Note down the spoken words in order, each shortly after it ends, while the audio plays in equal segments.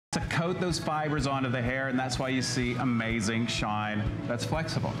to coat those fibers onto the hair, and that's why you see amazing shine that's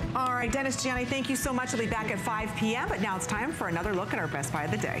flexible. All right, Dennis, Gianni, thank you so much. We'll be back at 5 p.m., but now it's time for another look at our Best Buy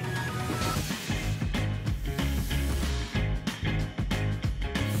of the day.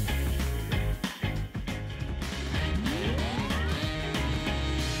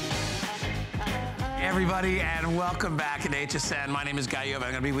 Everybody, and welcome back at HSN. My name is Guy Yova.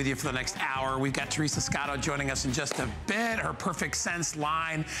 I'm going to be with you for the next hour. We've got Theresa Scotto joining us in just a bit. Her Perfect Sense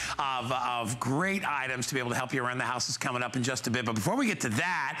line of great items to be able to help you around the house is coming up in just a bit. But before we get to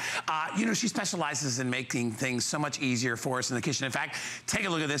that, you know, she specializes in making things so much easier for us in the kitchen. In fact, take a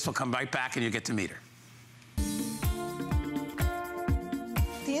look at this. We'll come right back and you'll get to meet her.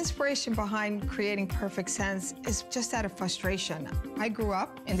 The inspiration behind creating Perfect Sense is just out of frustration. I grew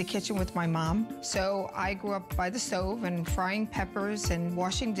up in the kitchen with my mom, so I grew up by the stove and frying peppers and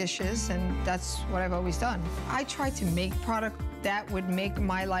washing dishes, and that's what I've always done. I tried to make product that would make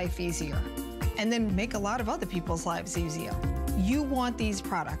my life easier and then make a lot of other people's lives easier. You want these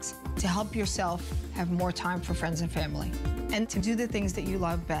products to help yourself have more time for friends and family and to do the things that you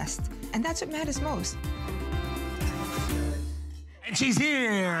love best, and that's what matters most. And she's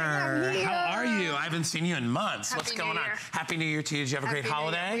here. I'm here. How are you? I haven't seen you in months. What's going on? Happy New Year to you. Did you have a great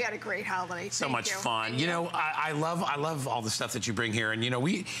holiday? We had a great holiday. So much fun. You know, I love all the stuff that you bring here. And you know,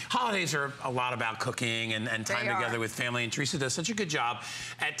 holidays are a lot about cooking and time together with family. And Theresa does such a good job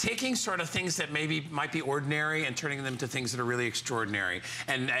at taking sort of things that maybe might be ordinary and turning them to things that are really extraordinary.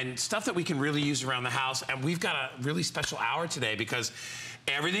 And stuff that we can really use around the house. And we've got a really special hour today because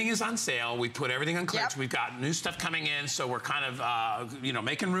everything is on sale. We put everything on clearance. We've got new stuff coming in, so we're kind of, you know,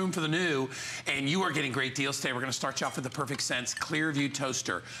 making room for the new. And you are getting great deals today. We're going to start you off with the Perfect Sense Clearview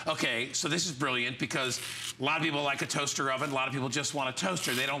Toaster. Okay, so this is brilliant because a lot of people like a toaster oven. A lot of people just want a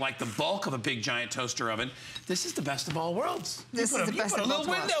toaster. They don't like the bulk of a big giant toaster oven. This is the best of all worlds. This is the best of all worlds.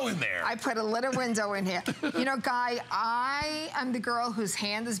 You put a little window in there. I put a little window in here. You know, Guy, I am the girl whose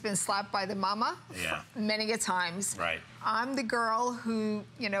hand has been slapped by the mama many a times. Right. I'm the girl who,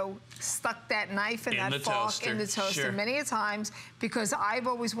 you know, stuck that knife and that fork in the toaster many a times because I've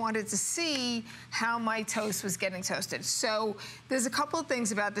always wanted to see how my toast was getting toasted. So there's a couple of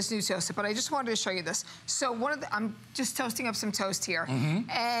things about this new toaster, but I just wanted to show you this. So I'm just toasting up some toast here,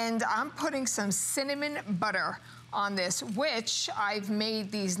 and I'm putting some cinnamon butter on this, which I've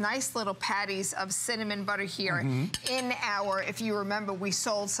made these nice little patties of cinnamon butter here in our, if you remember, we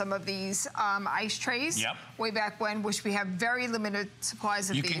sold some of these ice trays way back when, which we have very limited supplies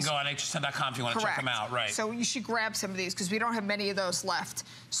of these. You can go on hsn.com if you want to check them out, right. So you should grab some of these because we don't have many of those left.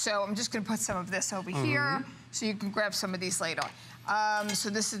 So I'm just gonna put some of this over here so you can grab some of these later. So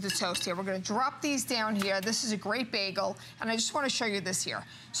this is the toast here. We're gonna drop these down here. This is a great bagel, and I just wanna show you this here.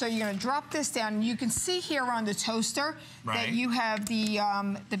 So you're gonna drop this down, and you can see here on the toaster that you have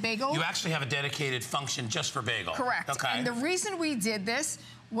the bagel. You actually have a dedicated function just for bagel. Correct. Okay. And the reason we did this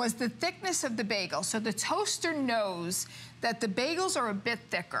was the thickness of the bagel. So the toaster knows that the bagels are a bit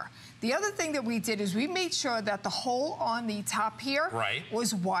thicker. The other thing that we did is we made sure that the hole on the top here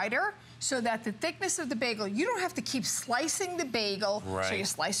was wider, so that the thickness of the bagel, you don't have to keep slicing the bagel. So you're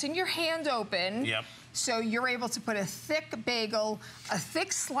slicing your hand open. So you're able to put a thick bagel, a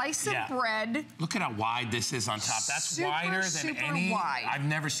thick slice of bread. Look at how wide this is on top. That's wider than any. I've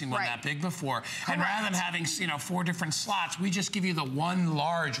never seen one that big before. And rather than having, you know, 4 different slots, we just give you the one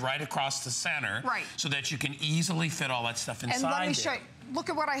large right across the center, so that you can easily fit all that stuff inside. And let me show you. Look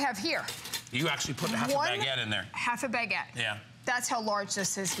at what I have here. You actually put half a baguette in there. Half a baguette. Yeah. That's how large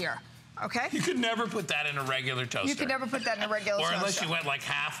this is here. Okay? You could never put that in a regular toaster. You could never put that in a regular toaster. Or unless you went like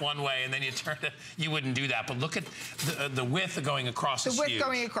half one way and then you turned it, you wouldn't do that. But look at the width going across. The width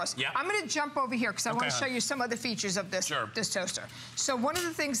going across. I'm going to jump over here because I want to show you some other features of this, this toaster. So one of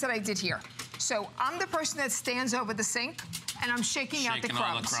the things that I did here, so I'm the person that stands over the sink and I'm shaking out the crumbs.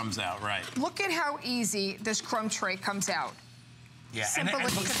 Shaking all the crumbs out, right. Look at how easy this crumb tray comes out. Yeah, and look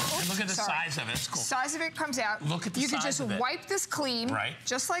at the size of it. It's cool. Size of it comes out. Look at the size of it. You can just wipe this clean,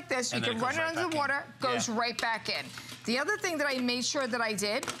 just like this. You can run it under the water, goes right back in. The other thing that I made sure that I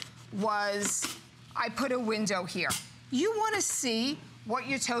did was I put a window here. You want to see what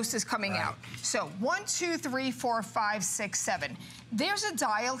your toast is coming out. So 1, 2, 3, 4, 5, 6, 7. There's a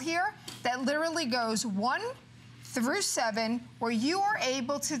dial here that literally goes 1 through 7, where you are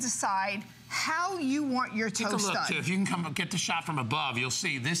able to decide how you want your toast done. Too. If you can get the shot from above, you'll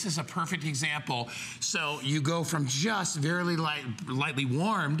see this is a perfect example. So you go from just very lightly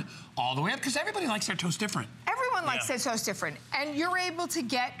warmed all the way up, because everybody likes their toast different. Everyone Everyone likes their toast different. And you're able to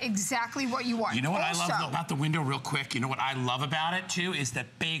get exactly what you want. You know what I love about the window real quick? You know what I love about it too is that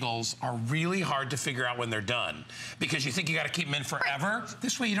bagels are really hard to figure out when they're done because you think you got to keep them in forever. Right.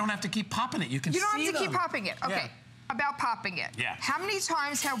 This way you don't have to keep popping it. You can see them. You don't have to keep popping it. Okay. Yeah. About popping it. Yeah. How many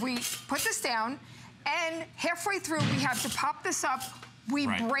times have we put this down and halfway through we have to pop this up? We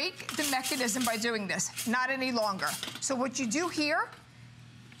break the mechanism by doing this. Not any longer. So what you do here,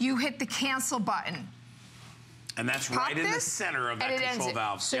 you hit the cancel button. And that's right in the center of that control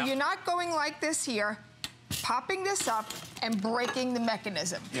valve. So you're not going like this here, popping this up and breaking the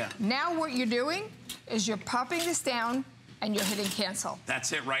mechanism. Yeah. Now what you're doing is you're popping this down and you're hitting cancel.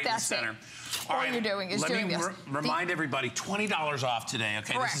 That's it, right in the center. All you're doing is doing this. Let me remind everybody, $20 off today,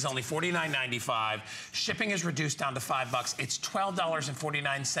 okay? Correct. This is only $49.95. Shipping is reduced down to $5. It's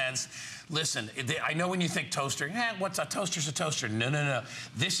 $12.49. Listen, I know when you think toaster, what's a toaster's a toaster. No, no, no.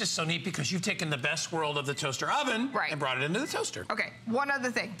 This is so neat because you've taken the best world of the toaster oven and brought it into the toaster. Okay, one other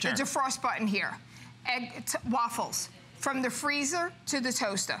thing. Sure. The defrost button here. Waffles. From the freezer to the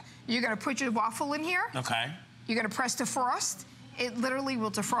toaster. You're gonna put your waffle in here. Okay. You're gonna press defrost. It literally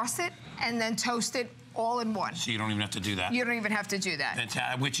will defrost it and then toast it all in one. So you don't even have to do that? You don't even have to do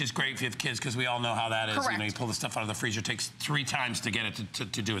that. Which is great if you have kids because we all know how that is. Correct. You know, you pull the stuff out of the freezer, it takes 3 times to get it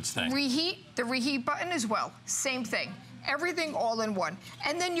to do its thing. Reheat, the reheat button as well, same thing. Everything all in one.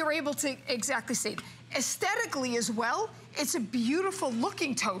 And then you're able to exactly see. Aesthetically as well, it's a beautiful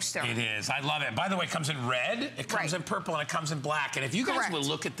looking toaster. It is, I love it. By the way, it comes in red, it comes in purple, and it comes in black. And if you guys will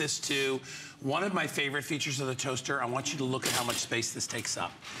look at this too, one of my favorite features of the toaster, I want you to look at how much space this takes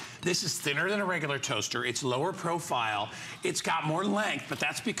up. This is thinner than a regular toaster. It's lower profile. It's got more length, but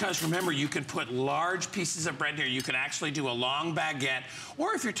that's because, remember, you can put large pieces of bread here. You can actually do a long baguette,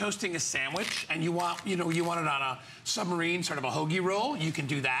 or if you're toasting a sandwich and you want, you want it on a submarine, sort of a hoagie roll, you can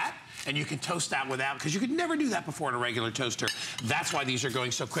do that. And you can toast that without, because you could never do that before in a regular toaster. That's why these are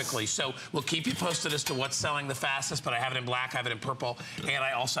going so quickly. So we'll keep you posted as to what's selling the fastest, but I have it in black, I have it in purple, and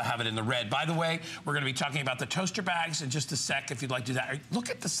I also have it in the red. By the way, we're gonna be talking about the toaster bags in just a sec if you'd like to do that.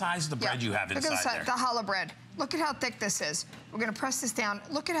 Look at the size of the bread you have inside there. Look at the challah bread. Look at how thick this is. We're gonna press this down.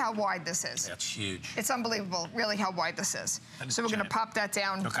 Look at how wide this is. That's huge. It's unbelievable, really, how wide this is. So we're gonna pop that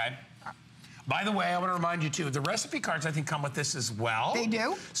down. Okay. By the way, I want to remind you, too, the recipe cards, I think, come with this as well. They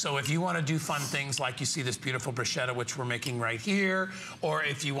do. So if you want to do fun things like you see this beautiful bruschetta, which we're making right here, or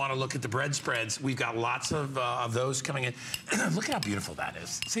if you want to look at the bread spreads, we've got lots of those coming in. Look at how beautiful that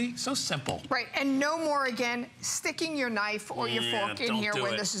is. See? So simple. Right. And no more, again, sticking your knife or your fork in here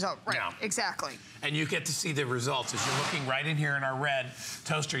when this is over. Right. No. Exactly. And you get to see the results. As you're looking right in here in our red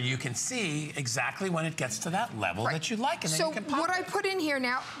toaster, you can see exactly when it gets to that level that you like. And then you can pop what I put in here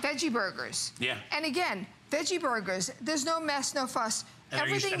now, veggie burgers. Yeah. And again, veggie burgers, there's no mess, no fuss.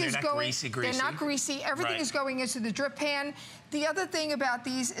 Everything is going, they're not greasy. Everything is going into the drip pan. The other thing about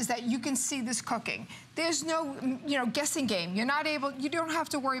these is that you can see this cooking. There's no, guessing game. You don't have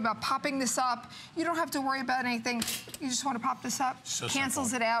to worry about popping this up. You don't have to worry about anything. You just want to pop this up,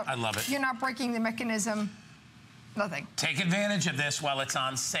 cancels it out. I love it. You're not breaking the mechanism. Nothing. Take advantage of this while it's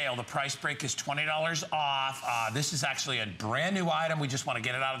on sale. The price break is $20 off. This is actually a brand new item. We just want to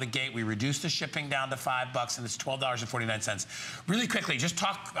get it out of the gate. We reduced the shipping down to $5 and it's $12.49. Really quickly, just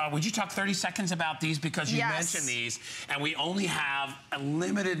talk, would you talk 30 seconds about these because you mentioned these and we only have a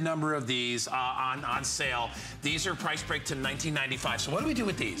limited number of these on sale. These are price break to $19.95. So what do we do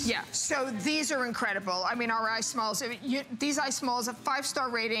with these? Yeah, so these are incredible. I mean, our ice smalls, these ice smalls, a 5-star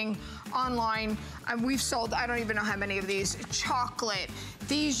rating online, and we've sold, I don't even know how many of these. Chocolate.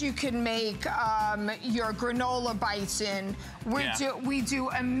 These you can make your granola bites in. We do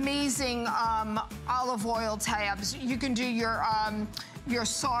amazing olive oil tabs. You can do your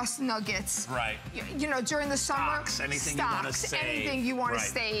sauce nuggets. Right. During the summer. Anything you want to save. Anything you want to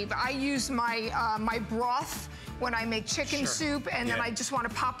save. I use my my broth when I make chicken soup, and then I just want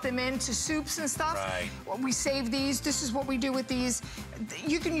to pop them into soups and stuff. Right. We save these. This is what we do with these.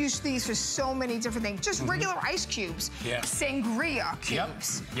 You can use these for so many different things. Just regular ice cubes. Yeah. Sangria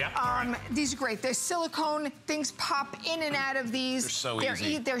cubes. Yep. These are great. They're silicone. Things pop in and out of these. They're so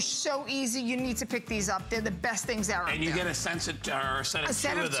easy. They're so easy. You need to pick these up. They're the best things out there. And you get a set of two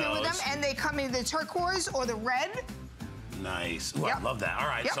of those. And they come in the turquoise or the red. Nice. Ooh, I love that. All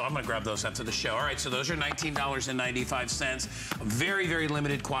right, so I'm going to grab those after the show. All right, so those are $19.95. Very, very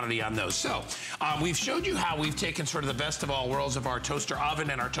limited quantity on those. So we've showed you how we've taken sort of the best of all worlds of our toaster oven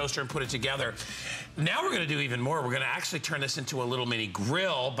and our toaster and put it together. Now we're going to do even more. We're going to actually turn this into a little mini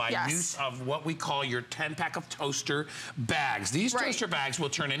grill by use of what we call your 10-pack of toaster bags. These toaster bags will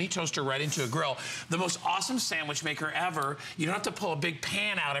turn any toaster right into a grill. The most awesome sandwich maker ever. You don't have to pull a big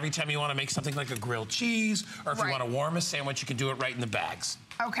pan out every time you want to make something like a grilled cheese, or if you want to warm a sandwich, you can do it right in the bags.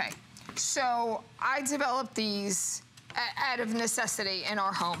 Okay, so I developed these out of necessity in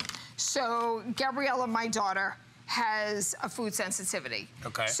our home. So Gabriella, my daughter, has a food sensitivity.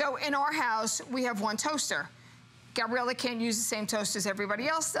 Okay. So in our house, we have one toaster. Gabriella can't use the same toast as everybody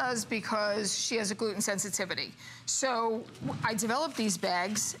else does because she has a gluten sensitivity. So I developed these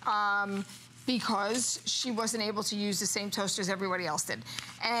bags because she wasn't able to use the same toaster as everybody else did.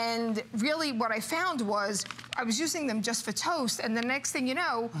 And really what I found was I was using them just for toast, and the next thing you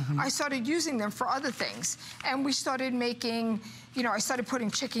know, I started using them for other things. And we started making, you know, I started putting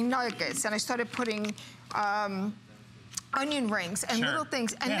chicken nuggets, and I started putting onion rings and little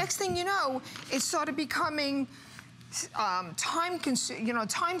things. And next thing you know, it started becoming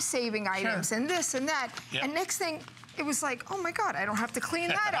time-saving items and this and that. And next thing, it was like, oh my God, I don't have to clean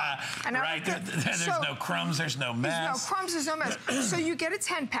that up. And there's no crumbs, there's no mess. There's no crumbs, there's no mess. So you get a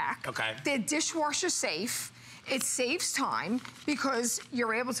 10-pack. Okay. They're dishwasher safe. It saves time because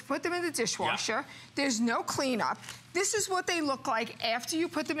you're able to put them in the dishwasher. There's no cleanup. This is what they look like after you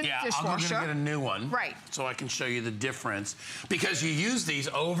put them in the dishwasher. I'm gonna get a new one. Right. So I can show you the difference. Because you use these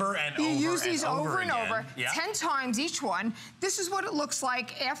over and over and over again. You use these over and over, 10 times each one. This is what it looks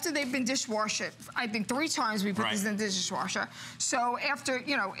like after they've been dishwashed. I think 3 times we put these in the dishwasher. So after,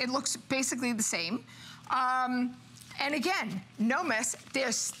 you know, it looks basically the same. And again, no mess.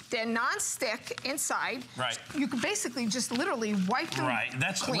 They're non-stick inside. Right. You can basically just literally wipe them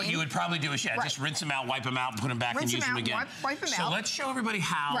That's clean. what you would probably do is, just rinse them out, wipe them out, put them back, and use them again. Wipe them out. So let's show everybody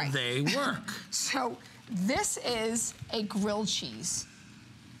how they work. So this is a grilled cheese.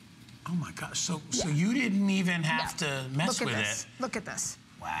 Oh my gosh, so you didn't even have to mess with it. Look at this.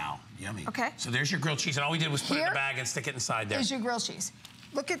 Wow, yummy. Okay. So there's your grilled cheese, and all we did was put it in the bag and stick it inside there. Here's your grilled cheese.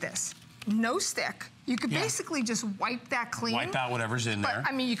 Look at this. No stick. You could basically just wipe that clean. Wipe out whatever's in there.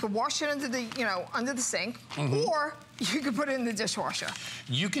 I mean, you could wash it under the, under the sink, or you could put it in the dishwasher.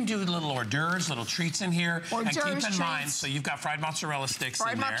 You can do little hors d'oeuvres, little treats in here. And keep in mind, so you've got fried mozzarella sticks in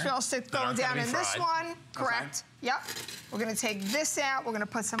there. Fried mozzarella sticks going down in this one. Correct. Yep. We're going to take this out. We're going to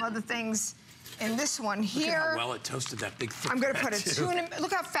put some other things in this one here. Look at how well it toasted that big thick I'm going to put a tuna.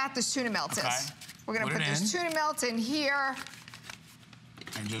 Look how fat this tuna melt is. We're going to put this tuna melt in here.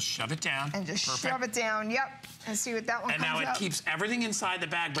 And just shove it down. And just shove it down, and see what that one comes out. And now it keeps everything inside the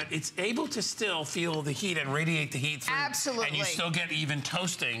bag, but it's able to still feel the heat and radiate the heat through. Absolutely. And you still get even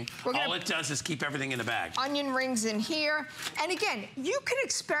toasting. All it does is keep everything in the bag. Onion rings in here. And again, you can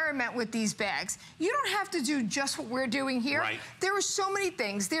experiment with these bags. You don't have to do just what we're doing here. Right. There are so many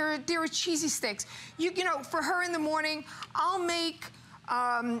things. There are cheesy sticks. You know, for her in the morning, I'll make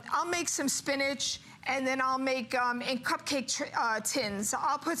some spinach, and then I'll make in cupcake tins.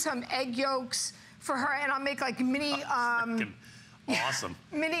 I'll put some egg yolks for her, and I'll make like mini awesome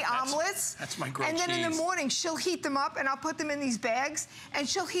mini omelets. That's my grilled cheese. And then in the morning, she'll heat them up, and I'll put them in these bags, and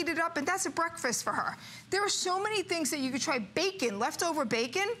she'll heat it up, and that's a breakfast for her. There are so many things that you could try. Bacon, leftover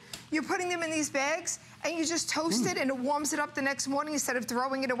bacon, you're putting them in these bags, and you just toast it, and it warms it up the next morning instead of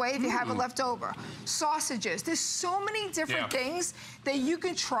throwing it away if you have it left over. Sausages. There's so many different things that you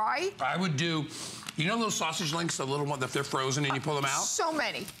can try. I would do, you know those sausage links, the little ones that they're frozen and you pull them out? So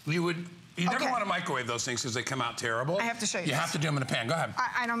many. You never want to microwave those things because they come out terrible. I have to show you. You have to do them in a pan. Go ahead.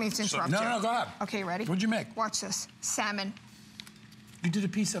 I don't mean to interrupt you. No, go ahead. Okay, ready? What'd you make? Watch this. Salmon. You did a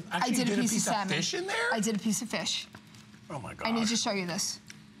piece of, actually, you did a piece of fish in there? I did a piece of fish. Oh my gosh. I need to show you this.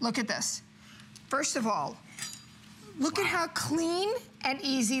 Look at this. First of all, look at how clean and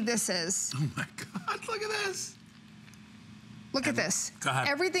easy this is. Oh my God, look at this. Look at this. Go ahead.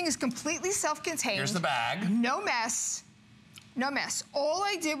 Everything is completely self-contained. Here's the bag. No mess. No mess. All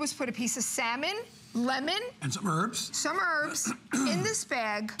I did was put a piece of salmon, lemon. And some herbs. Some herbs in this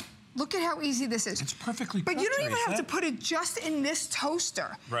bag. Look at how easy this is. It's perfectly cooked, But you don't even have to put it just in this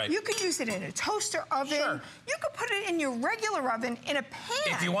toaster. Right. You could use it in a toaster oven. Sure. You could put it in your regular oven in a pan.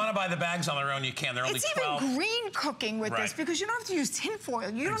 If you want to buy the bags on their own, you can. They're only 12. It's even green cooking with this because you don't have to use tin foil.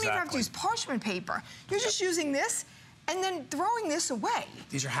 You don't even have to use parchment paper. You're just using this. and then throwing this away.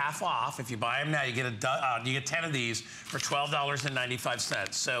 These are half off. If you buy them now, you get 10 of these for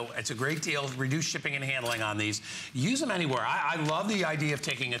 $12.95. So it's a great deal. Reduced shipping and handling on these. Use them anywhere. I love the idea of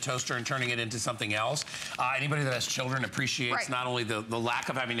taking a toaster and turning it into something else. Anybody that has children appreciates not only the lack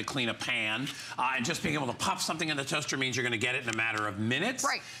of having to clean a pan, and just being able to pop something in the toaster means you're going to get it in a matter of minutes.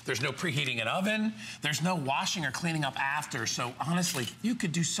 Right. There's no preheating an oven. There's no washing or cleaning up after. So honestly, you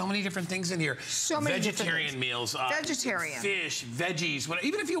could do so many different things in here. So many vegetarian meals. Vegetarian. Fish, veggies, whatever.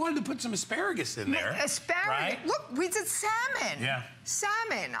 Even if you wanted to put some asparagus in there. Asparagus. Right? Look, we did salmon. Yeah.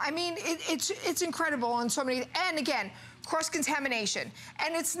 Salmon. I mean, it's incredible on so many. And again, cross-contamination.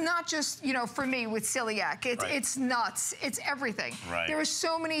 And it's not just, you know, for me with celiac. It's nuts. It's everything. Right. There are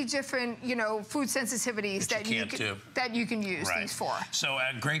so many different, you know, food sensitivities that you can use these for. So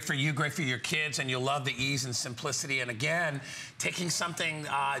great for you, great for your kids, and you'll love the ease and simplicity. And again, taking something,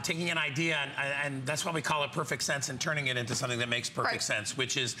 taking an idea, and that's why we call it perfect sense, and turning it into something that makes perfect sense,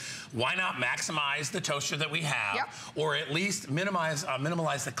 which is why not maximize the toaster that we have, or at least minimize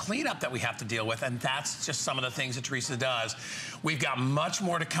the cleanup that we have to deal with. And that's just some of the things that Theresa does. We've got much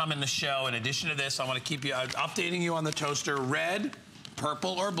more to come in the show. In addition to this, I want to keep you updating you on the toaster. Red,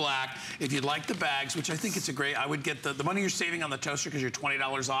 purple, or black. If you'd like the bags, which I think it's a great, I would get the money you're saving on the toaster because you're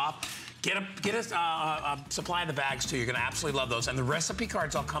 $20 off. Get a supply of the bags too. You're going to absolutely love those. And the recipe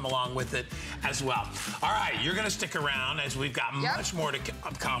cards all come along with it as well. All right, you're going to stick around as we've got much more to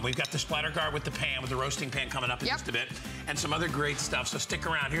come. We've got the splatter guard with the pan, with the roasting pan coming up in just a bit, and some other great stuff. So stick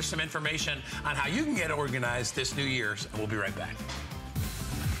around. Here's some information on how you can get organized this New Year's, and we'll be right back.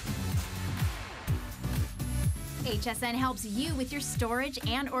 HSN helps you with your storage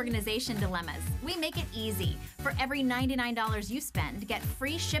and organization dilemmas. We make it easy. For every $99 you spend, get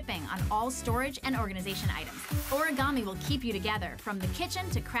free shipping on all storage and organization items. Origami will keep you together from the kitchen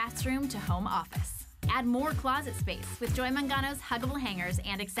to crafts room to home office. Add more closet space with Joy Mangano's huggable hangers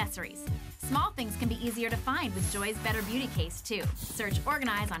and accessories. Small things can be easier to find with Joy's Better Beauty Case, too. Search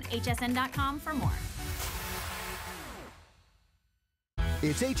Organize on hsn.com for more.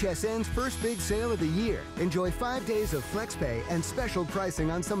 It's HSN's first big sale of the year. Enjoy 5 days of FlexPay and special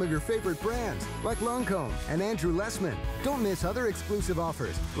pricing on some of your favorite brands, like Lancome and Andrew Lessman. Don't miss other exclusive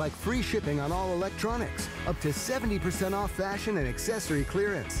offers, like free shipping on all electronics, up to 70% off fashion and accessory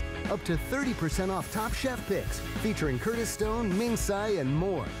clearance, up to 30% off Top Chef picks, featuring Curtis Stone, Ming Tsai, and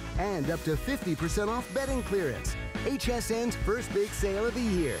more, and up to 50% off bedding clearance. HSN's first big sale of the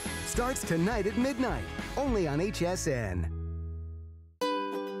year starts tonight at midnight, only on HSN.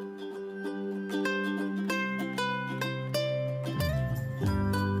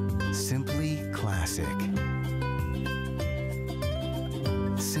 Simply classic.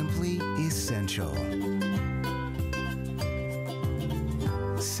 Simply essential.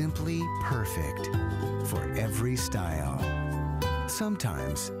 Simply perfect for every style.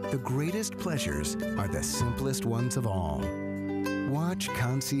 Sometimes the greatest pleasures are the simplest ones of all. Watch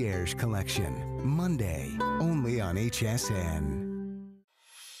Concierge Collection, Monday, only on HSN.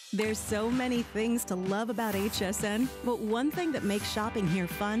 There's so many things to love about HSN, but one thing that makes shopping here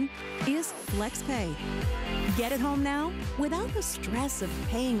fun is FlexPay. Get it home now without the stress of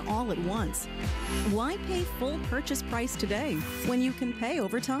paying all at once. Why pay full purchase price today when you can pay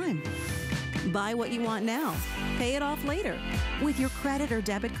over time? Buy what you want now, pay it off later with your credit or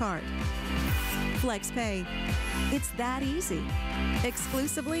debit card. FlexPay. It's that easy.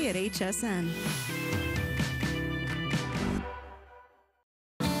 Exclusively at HSN.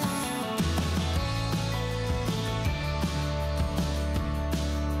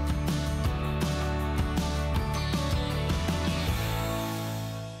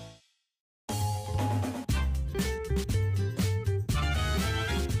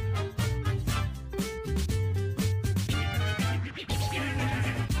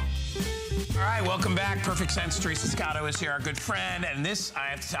 Welcome back. Perfect Sense. Theresa Scotto is here, our good friend. And this,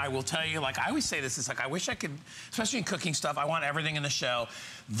 I will tell you, like I always say this, it's like I wish I could, especially in cooking stuff, I want everything in the show.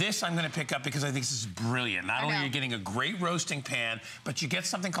 This I'm going to pick up because I think this is brilliant. Not only are you getting a great roasting pan, but you get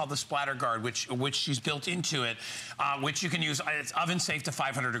something called the splatter guard, which she's built into it, which you can use. It's oven safe to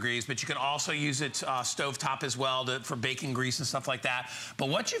 500 degrees, but you can also use it stovetop as well for baking grease and stuff like that. But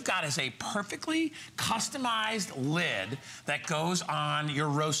what you've got is a perfectly customized lid that goes on your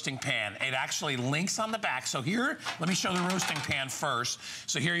roasting pan. It actually links on the back. So here, let me show the roasting pan first.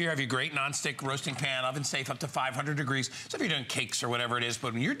 So here you have your great nonstick roasting pan, oven safe up to 500 degrees. So if you're doing cakes or whatever it is,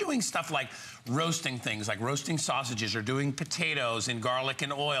 but when you're doing stuff like roasting things, like roasting sausages or doing potatoes in garlic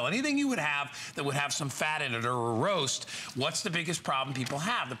and oil, anything you would have that would have some fat in it or a roast, what's the biggest problem people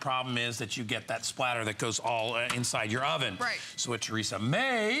have? The problem is that you get that splatter that goes all inside your oven. Right. So what Theresa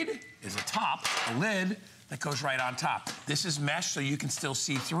made is a top, a lid, that goes right on top. This is mesh, so you can still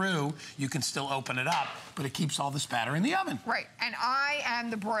see through. You can still open it up, but it keeps all the spatter in the oven. Right, and I am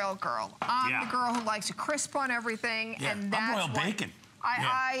the broil girl. I'm the girl who likes a crisp on everything, and that's I'm broiled bacon.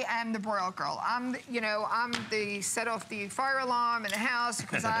 I am the broil girl. I'm the set off the fire alarm in the house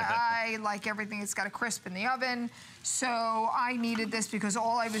because I like everything that's got a crisp in the oven. So I needed this because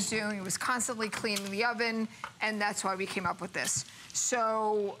all I was doing was constantly cleaning the oven, and that's why we came up with this.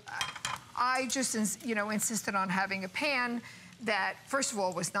 So I just, insisted on having a pan that, first of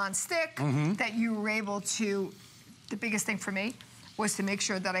all, was nonstick, that you were able to, the biggest thing for me was to make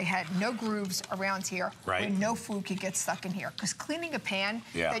sure that I had no grooves around here where no food could get stuck in here. Because cleaning a pan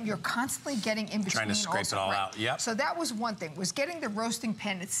that you're constantly getting in between, trying to scrape it all out. So that was one thing, was getting the roasting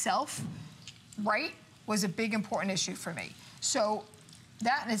pan itself right was a big important issue for me. So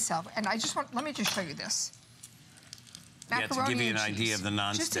that in itself, and let me just show you this. Macaroni to give you an and idea of the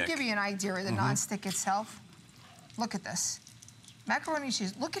nonstick. Just to give you an idea of the nonstick itself, look at this. Macaroni and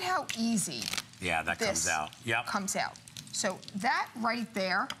cheese, look at how easy that comes out. Comes out. So that right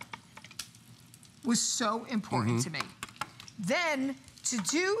there was so important to me. Then to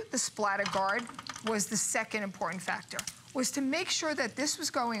do the splatter guard was the second important factor, was to make sure that this was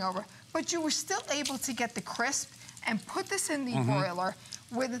going over, but you were still able to get the crisp and put this in the broiler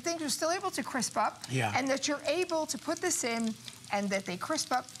where the things were still able to crisp up and that you're able to put this in and that they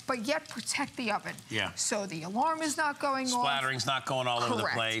crisp up, but yet protect the oven. So the alarm is not going off. Splattering's not going all over the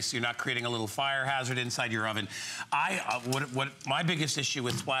place. You're not creating a little fire hazard inside your oven. What my biggest issue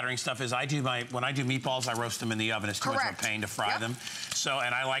with splattering stuff is when I do meatballs, I roast them in the oven. It's too much of a pain to fry them. So,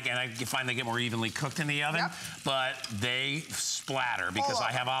 and I find they get more evenly cooked in the oven, but they splatter because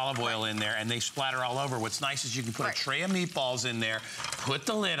I have olive oil in there and they splatter all over. What's nice is you can put a tray of meatballs in there, put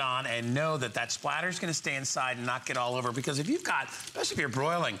the lid on, and know that that splatter is going to stay inside and not get all over. Because if you've got, especially if you're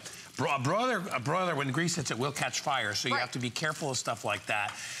broiling, a broiler, when grease hits it, will catch fire. So you have to be careful of stuff like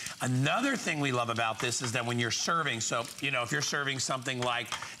that. Another thing we love about this is that when you're serving, so, if you're serving something like,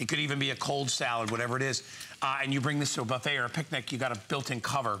 it could even be a cold salad, whatever it is, and you bring this to a buffet or a picnic, you got a built-in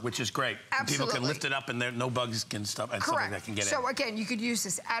cover, which is great. Absolutely. People can lift it up and no bugs can stuff and stuff like that can get in. So again, you could use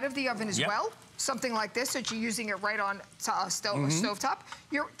this out of the oven as well. Something like this, that you're using it right on stovetop.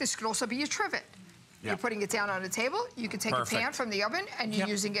 This could also be your trivet. You're putting it down on the table. You could take a pan from the oven and you're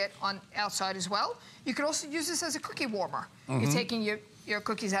using it on outside as well. You could also use this as a cookie warmer. You're taking your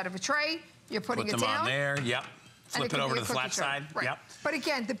cookies out of a tray, you're putting it down. Put them on there, Flip it over to the flat side, But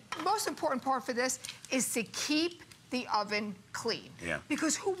again, the most important part for this is to keep the oven clean.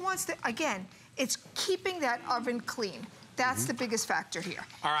 Because who wants to, again, it's keeping that oven clean. That's the biggest factor here.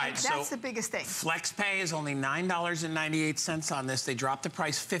 All right, and that's the biggest thing. FlexPay is only $9.98 on this. They dropped the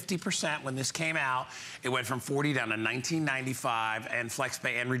price 50% when this came out. It went from $40 down to $19.95, and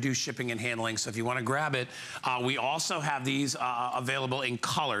FlexPay and reduced shipping and handling. So if you want to grab it, we also have these available in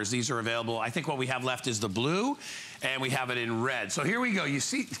colors. These are available. I think what we have left is the blue, and we have it in red. So here we go. You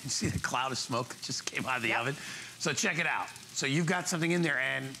see the cloud of smoke that just came out of the oven? So check it out. So you've got something in there,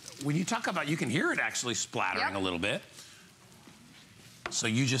 and when you talk about, you can hear it actually splattering a little bit. So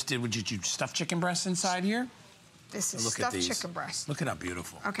you just did, did you stuff chicken breasts inside here? This is stuffed chicken breast. Look at how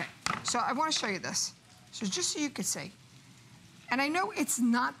beautiful. Okay, so I want to show you this. So just so you could see. And I know it's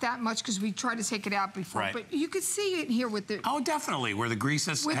not that much because we tried to take it out before, but you could see it here with the... Oh, definitely, where the grease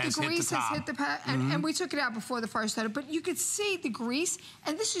has hit the top. And we took it out before the fire started, but you could see the grease,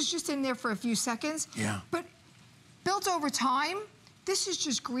 and this is just in there for a few seconds. But built over time, this is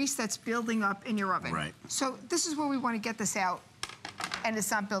just grease that's building up in your oven. So this is where we want to get this out, and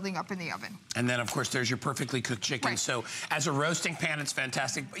it's not building up in the oven. And then, of course, there's your perfectly cooked chicken. So as a roasting pan, it's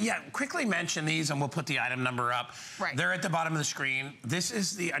fantastic. But yeah, quickly mention these, and we'll put the item number up. They're at the bottom of the screen. This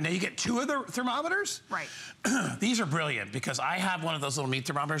is the, now you get 2 of the thermometers. These are brilliant, because I have one of those little meat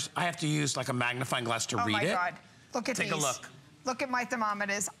thermometers. I have to use like a magnifying glass to read it. Oh my God, look at these. Take a look. Look at my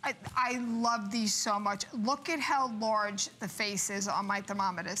thermometers. I love these so much. Look at how large the face is on my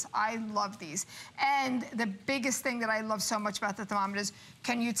thermometers. I love these. And the biggest thing that I love so much about the thermometers,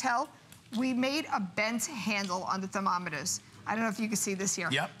 can you tell? We made a bent handle on the thermometers. I don't know if you can see this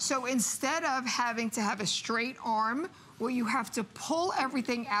here. So instead of having to have a straight arm where you have to pull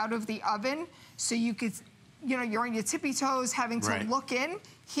everything out of the oven so you could, you're on your tippy toes having to look in,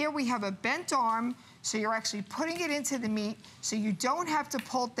 here we have a bent arm. So you're actually putting it into the meat, so you don't have to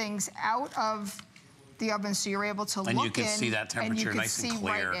pull things out of the oven, so you're able to look in. And you can see that temperature nice and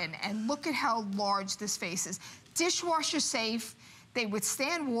clear. Right in. And look at how large this face is. Dishwasher safe. They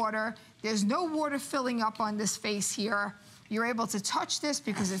withstand water. There's no water filling up on this face here. You're able to touch this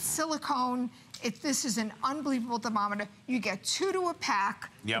because it's silicone. This is an unbelievable thermometer. You get 2 to a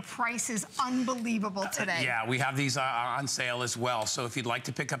pack. Yep. The price is unbelievable today. Yeah, we have these on sale as well. So if you'd like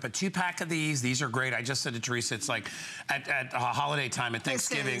to pick up a 2-pack of these are great. I just said to Theresa, it's like at holiday time at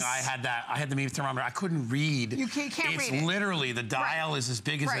Thanksgiving, I had the meat thermometer. I couldn't read. You can't read it. It's literally, the dial is as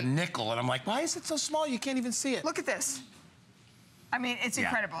big as a nickel. And I'm like, why is it so small? You can't even see it. Look at this. I mean, it's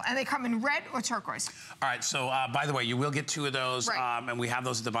incredible. And they come in red or turquoise. All right, so by the way, you will get 2 of those, and we have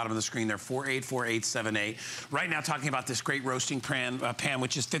those at the bottom of the screen. They're 484878. Right now, talking about this great roasting pan,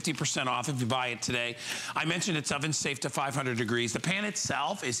 which is 50% off if you buy it today. I mentioned it's oven safe to 500 degrees. The pan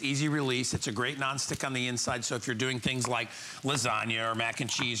itself is easy release. It's a great nonstick on the inside, so if you're doing things like lasagna or mac and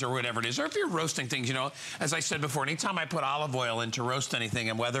cheese or whatever it is, or if you're roasting things, you know, as I said before, anytime I put olive oil in to roast anything,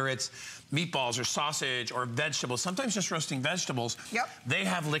 and whether it's meatballs or sausage or vegetables, sometimes just roasting vegetables, they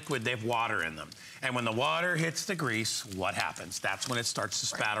have liquid, they have water in them. And when the water hits the grease, what happens? That's when it starts to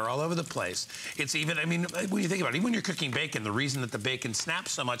spatter all over the place. It's even, I mean, when you think about it, even when you're cooking bacon, the reason that the bacon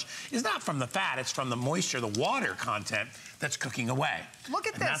snaps so much is not from the fat, it's from the moisture, the water content that's cooking away. Look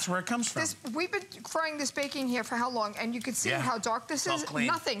at this. That's where it comes from. We've been frying this bacon here for how long? And you can see how dark this is. Clean.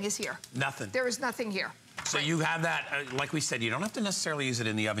 Nothing is here. Nothing. There is nothing here. So you have that, like we said, you don't have to necessarily use it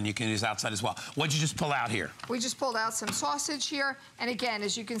in the oven. You can use it outside as well. What'd you just pull out here? We just pulled out some sausage here. And again,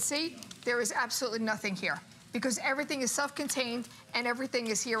 as you can see, there is absolutely nothing here because everything is self-contained and everything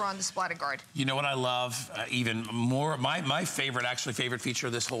is here on the splatter guard. You know what I love even more? My favorite feature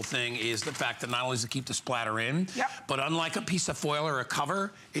of this whole thing is the fact that not only does it keep the splatter in, but unlike a piece of foil or a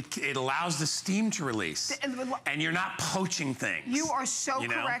cover, it allows the steam to release. And you're not poaching things. You are so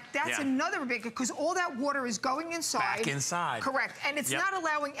correct. That's another big, because all that water is going inside. Back inside. Correct. And it's not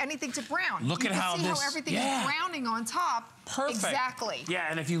allowing anything to brown. Look at how you can see how everything is browning on top. Perfect. Exactly. Yeah,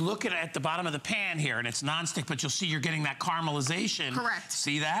 and if you look at the bottom of the pan here, and it's nonstick, but you'll see you're getting that caramelization. Correct.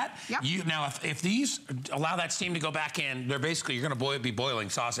 See that? Yep. Now, if these allow that steam to go back in, they're basically, you're going to be boiling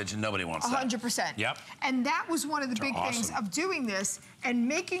sausage, and nobody wants that. 100%. Yep. And that was one of the big things of doing this and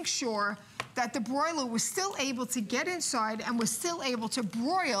making sure that the broiler was still able to get inside and was still able to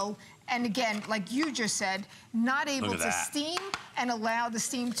broil. And again, like you just said, not able to steam and allow the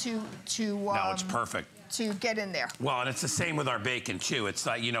steam to no, it's perfect. To get in there. Well, and it's the same with our bacon too. It's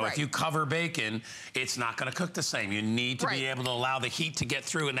like, you know, if you cover bacon, it's not going to cook the same. You need to be able to allow the heat to get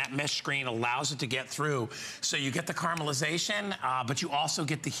through, and that mesh screen allows it to get through. So you get the caramelization, but you also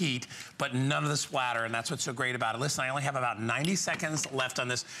get the heat, but none of the splatter, and that's what's so great about it. Listen, I only have about 90 seconds left on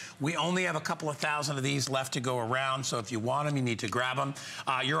this. We only have a couple of thousand of these left to go around, so if you want them, you need to grab them.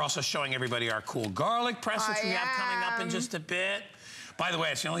 You're also showing everybody our cool garlic press, which we have coming up in just a bit. By the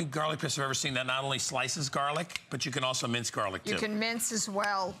way, it's the only garlic press I've ever seen that not only slices garlic, but you can also mince garlic too. You can mince as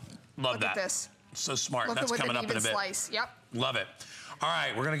well. Love that. Look at this. So smart. Look That's at coming up in a bit. Slice. Yep. Love it. All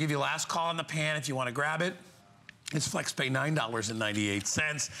right, we're going to give you last call on the pan if you want to grab it. It's FlexPay,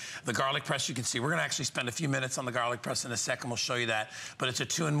 $9.98. The garlic press, you can see, we're going to actually spend a few minutes on the garlic press in a second. We'll show you that. But it's a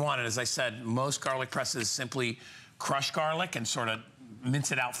 2-in-1. And as I said, most garlic presses simply crush garlic and sort of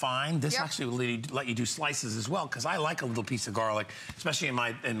mince it out fine. This actually will let you do slices as well, because I like a little piece of garlic, especially in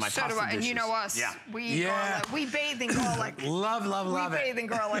my pasta dishes. And you know us. Yeah. We eat garlic. We bathe in garlic. love it. We bathe in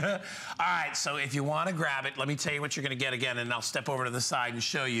garlic. All right, so if you want to grab it, let me tell you what you're going to get again, and I'll step over to the side and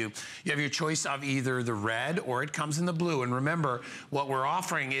show you. You have your choice of either the red or it comes in the blue. And remember, what we're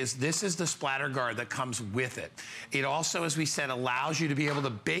offering is this is the splatter guard that comes with it. It also, as we said, allows you to be able to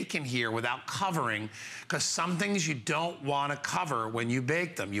bake in here without covering, because some things you don't want to cover when you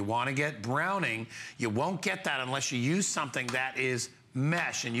bake them. You want to get browning. You won't get that unless you use something that is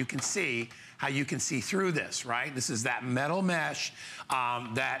mesh, and you can see how you can see through this, right? This is that metal mesh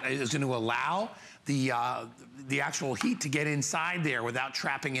that is going to allow the actual heat to get inside there without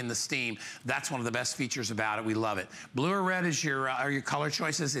trapping in the steam. That's one of the best features about it. We love it. Blue or red is are your color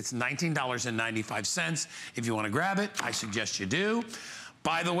choices. It's $19.95. If you want to grab it, I suggest you do.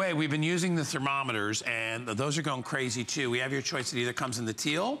 By the way, we've been using the thermometers, and those are going crazy too. We have your choice. It either comes in the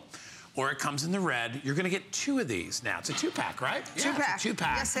teal or it comes in the red. You're going to get 2 of these now. It's a 2-pack, right? Yeah, 2-pack. It's a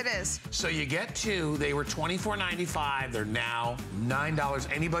 2-pack. Yes, it is. So you get 2. They were $24.95. They're now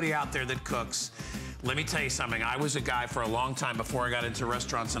 $9. Anybody out there that cooks, let me tell you something. I was a guy for a long time before I got into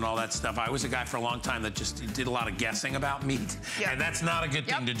restaurants and all that stuff. I was a guy for a long time that just did a lot of guessing about meat. And that's not a good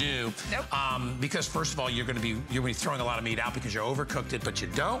thing to do. Because first of all, you're going to be throwing a lot of meat out because you overcooked it, but you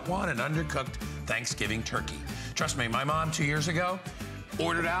don't want an undercooked Thanksgiving turkey. Trust me, my mom 2 years ago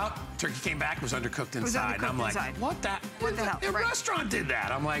Ordered out, turkey came back, was undercooked inside. And I'm like, what the hell? The restaurant did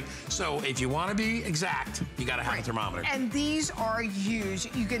that. I'm like, so if you want to be exact, you got to have a thermometer. And these are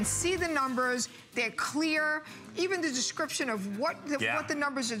huge. You can see the numbers. They're clear. Even the description of what the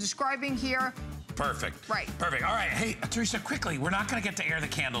numbers are describing here. Perfect. Right. Perfect. All right. Hey, Theresa, quickly, we're not going to get to air the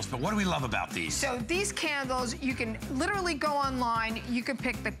candles, but what do we love about these? So these candles, you can literally go online. You can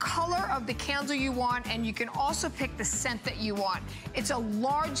pick the color of the candle you want, and you can also pick the scent that you want. It's a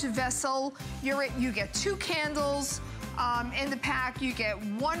large vessel. You get 2 candles. In the pack, you get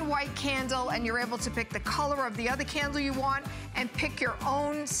 1 white candle, and you're able to pick the color of the other candle you want and pick your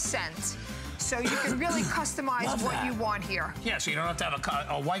own scent. So you can really customize what you want here. Yeah, so you don't have to have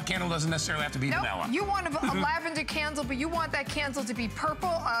a white candle doesn't necessarily have to be vanilla. You want a lavender candle, but you want that candle to be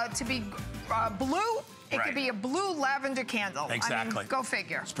purple, to be blue. It could be a blue lavender candle. Exactly. I mean, go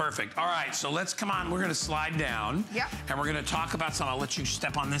figure. It's perfect. All right, so let's come on. We're going to slide down. Yep. And we're going to talk about some. I'll let you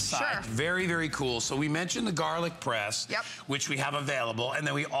step on this side. Sure. Very, very cool. So we mentioned the garlic press, which we have available. And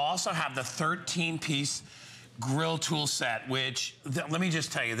then we also have the 13-piece grill tool set, which, let me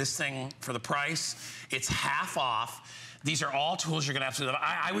just tell you, this thing, for the price, it's half off. These are all tools you're gonna have to,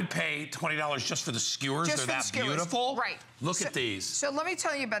 I would pay $20 just for the skewers. They're that beautiful. Right. Look at these. So let me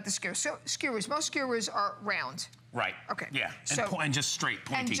tell you about the skewers. So skewers, most skewers are round. Right. Okay. Yeah, and just straight,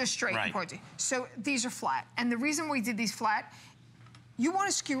 pointy. And just straight and pointy. So these are flat. And the reason we did these flat, you want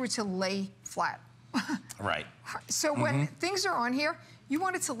a skewer to lay flat. Right. So when things are on here, you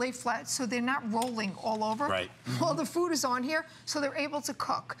want it to lay flat so they're not rolling all over. Right. While the food is on here, so they're able to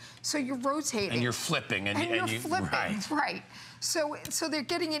cook. So you're rotating. And you're flipping. And you're flipping, right. So they're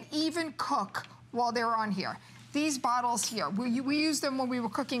getting an even cook while they're on here. These bottles here, we used them when we were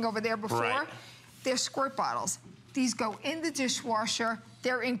cooking over there before. Right. They're squirt bottles. These go in the dishwasher.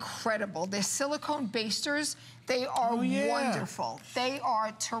 They're incredible. They're silicone basters. They are wonderful. They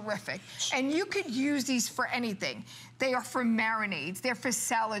are terrific. And you could use these for anything. They are for marinades. They're for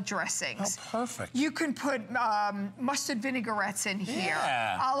salad dressings. Oh, perfect. You can put mustard vinaigrettes in here.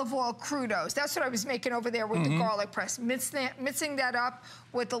 Olive oil crudos. That's what I was making over there with the garlic press. Mixing that up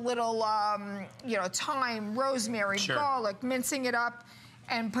with a little, thyme, rosemary, garlic, mincing it up,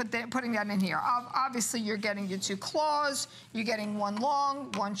 and putting that in here. Obviously, you're getting your 2 claws. You're getting 1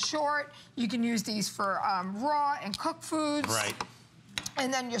 long, 1 short. You can use these for raw and cooked foods. Right.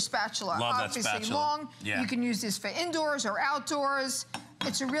 And then your spatula. Love that obviously spatula. Long. Yeah. You can use this for indoors or outdoors.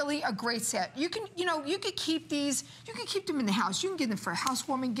 It's really a great set. You can, you could keep these. You can keep them in the house. You can give them for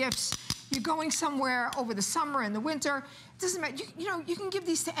housewarming gifts. You're going somewhere over the summer and the winter. It doesn't matter. You can give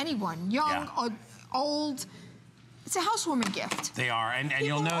these to anyone, young or old. It's a housewarming gift. They are, and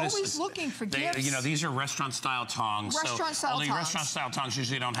you'll notice. Always looking for gifts. These are restaurant-style tongs. Only restaurant-style tongs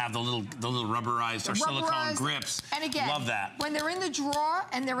usually don't have the little rubberized or silicone grips. And again, love that. When they're in the drawer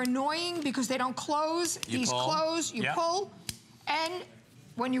and they're annoying because they don't close, these close, you pull, and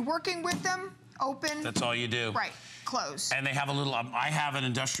when you're working with them, open. That's all you do. Right. Close. And they have a little, I have an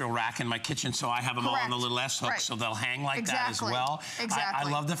industrial rack in my kitchen, so I have them all on the little S-hook, so they'll hang like that as well. Exactly.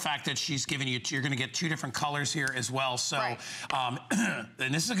 I love the fact that she's giving you, you're going to get 2 different colors here as well. So, and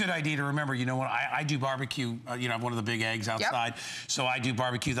this is a good idea to remember. You know what? I do barbecue, I have one of the big eggs outside, so I do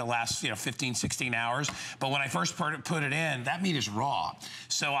barbecue that lasts, 15, 16 hours. But when I first put it in, that meat is raw.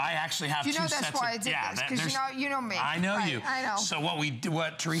 So I actually have 2 sets. That's why I did this, because you know me. I know you. I know. So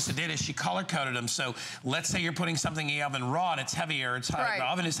what Theresa did is she color-coded them. So let's say you're putting something in the oven raw and it's heavier, the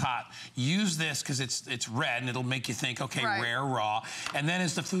oven is hot. Use this because it's red and it'll make you think, okay, rare, raw. And then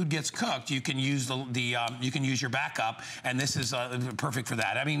as the food gets cooked, you can use you can use your backup, and this is perfect for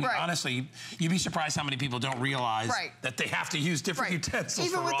that. I mean, honestly, you'd be surprised how many people don't realize that they have to use different utensils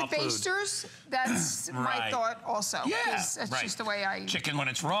Even for raw with the basters, that's my thought also. Yeah, that's just the way I... Chicken when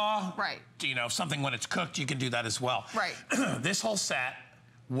it's raw. Something when it's cooked, you can do that as well. This whole set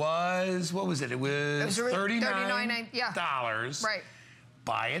was, what was it? It was $39. Right.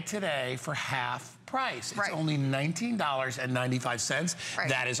 Buy it today for half price. It's only $19.95.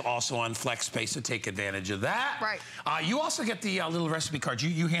 That is also on FlexPay, so take advantage of that. You also get the little recipe cards.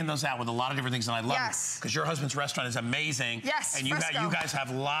 You hand those out with a lot of different things, and I love it because your husband's restaurant is amazing. And you guys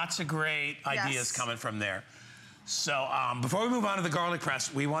have lots of great ideas coming from there. So before we move on to the garlic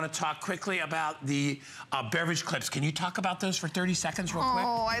press, we want to talk quickly about the beverage clips. Can you talk about those for 30 seconds real quick?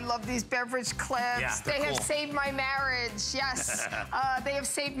 Oh, I love these beverage clips. They have saved my marriage, yes. They have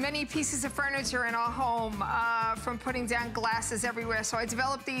saved many pieces of furniture in our home from putting down glasses everywhere. So I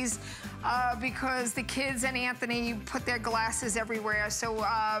developed these because the kids and Anthony put their glasses everywhere. So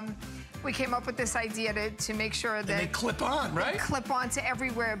we came up with this idea to make sure that they clip on, right? They clip on to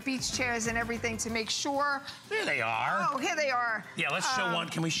everywhere, beach chairs and everything, to make sure. There they are. Oh, here they are. Yeah, let's show one.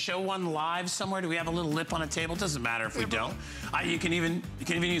 Can we show one live somewhere? Do we have a little lip on a table? Doesn't matter if we don't. You can even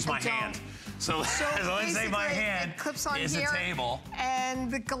use my hand. So let's say my hand is a table.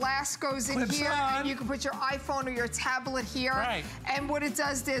 And the glass goes in here, and you can put your iPhone or your tablet here. Right. And what it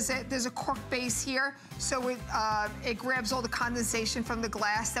does, there's a cork base here, so it grabs all the condensation from the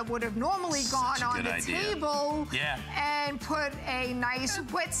glass that would have normally gone on the table. Yeah. And put a nice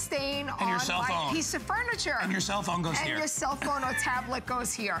wet stain on my piece of furniture. And your cell phone goes here. And your cell phone or tablet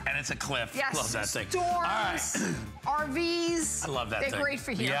goes here. And it's a clip. Yes. Love that thing. Storms, RVs. I love that thing. They're great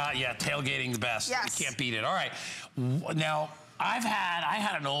for here. Yeah, tailgating the best. Yes. You can't beat it. All right. Now, I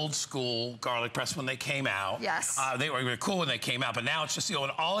had an old school garlic press when they came out. Yes. They were cool when they came out, but now it's just, you know,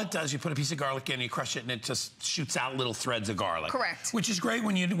 and all it does, you put a piece of garlic in, you crush it, and it just shoots out little threads of garlic. Correct. Which is great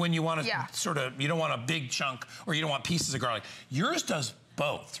when you want to sort of, you don't want a big chunk or you don't want pieces of garlic. Yours does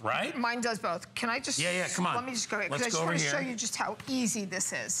both, right? Mine does both. Can I just? Yeah, come on. Let me just go. Let's I just want to show you just how easy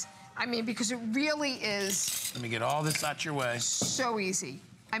this is. I mean, because it really is. Let me get all this out your way. So easy.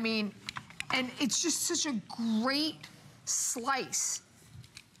 I mean, and it's just such a great slice.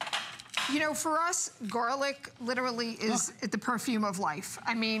 You know, for us, garlic literally is the perfume of life.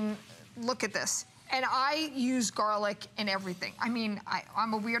 I mean, look at this. And I use garlic in everything. I mean,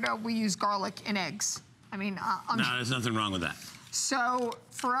 I'm a weirdo. We use garlic in eggs. I mean, no, there's nothing wrong with that. So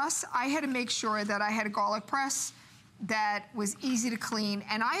for us, I had to make sure that I had a garlic press that was easy to clean.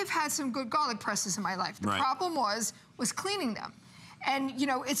 And I have had some good garlic presses in my life. The problem was cleaning them. And, you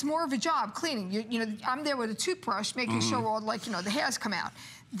know, it's more of a job cleaning. You know, I'm there with a toothbrush making sure all, like, you know, the hairs come out.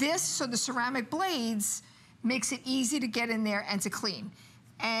 This, so the ceramic blades, makes it easy to get in there and to clean.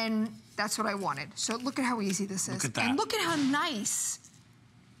 And that's what I wanted. So look at how easy this is. Look at that. And look at how nice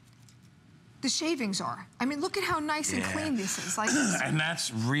the shavings are. I mean, look at how nice and clean this is. Like, and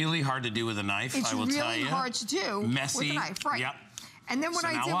that's really hard to do with a knife, I will tell you. It's really hard to do with a knife, right. Yep. And then what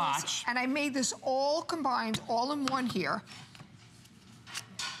I did was, and I made this all combined, all in one here.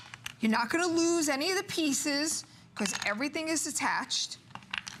 You're not gonna lose any of the pieces because everything is attached.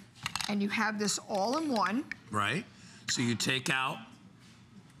 And you have this all in one. Right. So you take out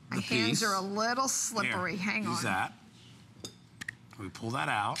the piece. My hands are a little slippery. Hang on. Use that. We pull that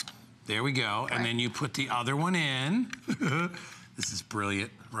out. There we go. And then you put the other one in. This is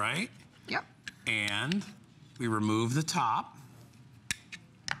brilliant, right? Yep. And we remove the top.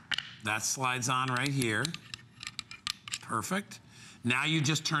 That slides on right here. Perfect. Now you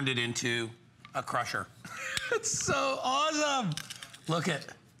just turned it into a crusher. It's so awesome. Look at.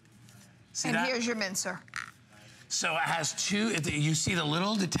 See that? Here's your mincer. So it has two, you see the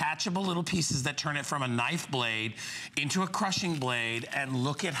little detachable little pieces that turn it from a knife blade into a crushing blade, and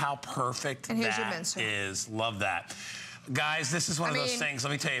look at how perfect that is. Love that. Guys, this is one of those things,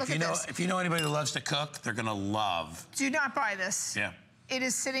 let me tell you, if you know anybody who loves to cook, they're gonna love. Do not buy this. Yeah. It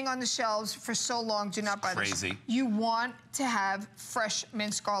is sitting on the shelves for so long. Do not buy this. Crazy. You want to have fresh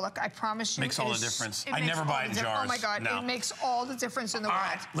minced garlic. I promise you. Makes all the difference. I never buy it in jars. Oh my God, it makes all the difference in the world.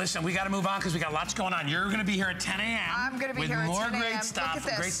 All right, listen, we got to move on because we got lots going on. You're going to be here at 10 a.m. I'm going to be here at 10 a.m. with more great stuff,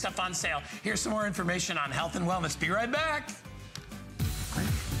 great stuff on sale. Here's some more information on health and wellness. Be right back.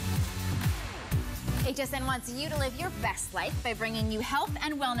 HSN wants you to live your best life by bringing you health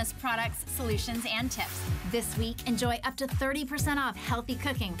and wellness products, solutions, and tips. This week, enjoy up to 30% off healthy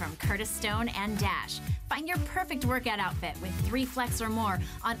cooking from Curtis Stone and Dash. Find your perfect workout outfit with 3 flex or more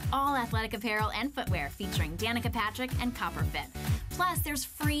on all athletic apparel and footwear featuring Danica Patrick and Copperfit. Plus, there's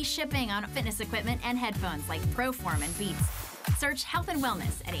free shipping on fitness equipment and headphones like Proform and Beats. Search health and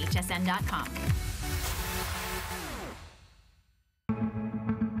wellness at hsn.com.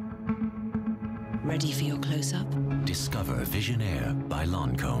 Ready for your close-up? Discover Visionaire by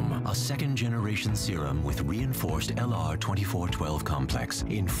Lancome, a second-generation serum with reinforced LR2412 complex.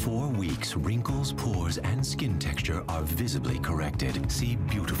 In 4 weeks, wrinkles, pores, and skin texture are visibly corrected. See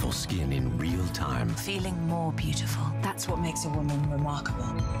beautiful skin in real time. Feeling more beautiful. That's what makes a woman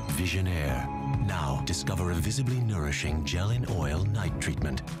remarkable. Visionaire. Now, discover a visibly nourishing gel in oil night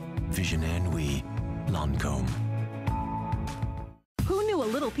treatment. Visionaire Nuit. Lancome. Who knew a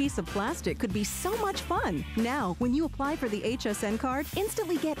little piece of plastic could be so much fun. Now, when you apply for the HSN card,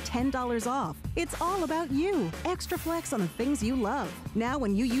 instantly get $10 off. It's all about you. Extra flex on the things you love. Now,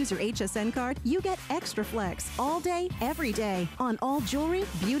 when you use your HSN card, you get extra flex all day, every day on all jewelry,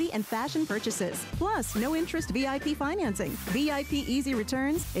 beauty, and fashion purchases. Plus, no interest VIP financing, VIP easy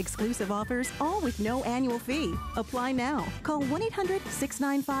returns, exclusive offers, all with no annual fee. Apply now. Call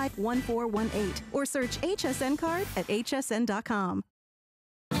 1-800-695-1418 or search HSN card at hsn.com.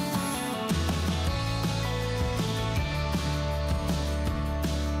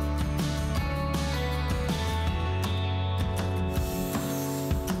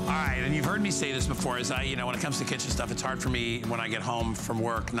 And you've heard me say this before, is when it comes to kitchen stuff, it's hard for me when I get home from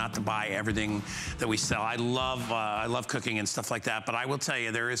work not to buy everything that we sell. I love cooking and stuff like that, but I will tell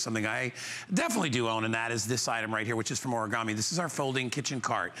you, there is something I definitely do own, and that is this item right here, which is from Origami. This is our folding kitchen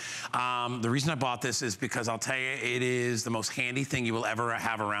cart. The reason I bought this is because I'll tell you, it is the most handy thing you will ever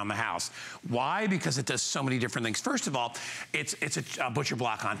have around the house. Why? Because it does so many different things. First of all, it's a butcher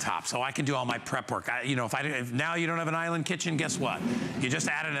block on top, so I can do all my prep work. If now you don't have an island kitchen, guess what? You just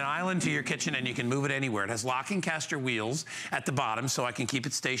added an island to your kitchen and you can move it anywhere. It has locking caster wheels at the bottom, so I can keep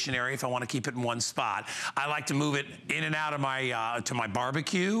it stationary if I want to keep it in one spot. I like to move it in and out of my to my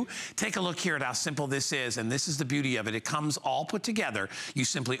barbecue. Take a look here at how simple this is, and this is the beauty of it. It comes all put together. You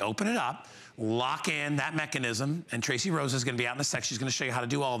simply open it up, lock in that mechanism, and Tracy Rose is going to be out in a sec. She's going to show you how to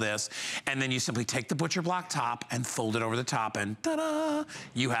do all this, and then you simply take the butcher block top and fold it over the top, and ta-da!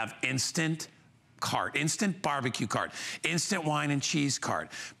 You have instant cart, instant barbecue cart, instant wine and cheese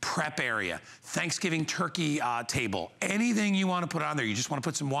cart, prep area, Thanksgiving turkey table, anything you want to put on there. You just want to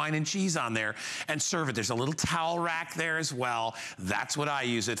put some wine and cheese on there and serve it. There's a little towel rack there as well. That's what I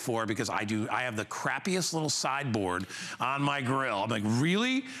use it for, because I have the crappiest little sideboard on my grill. I'm like,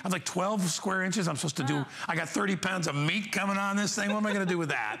 really? I have like 12 square inches. I'm supposed to do, I got 30 pounds of meat coming on this thing. What am I going to do with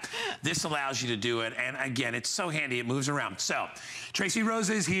that? This allows you to do it. And again, it's so handy. It moves around. So Tracy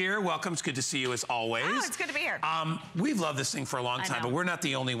Rose is here. Welcome. It's good to see you as always. Oh, it's good to be here. We've loved this thing for a long time, but we're not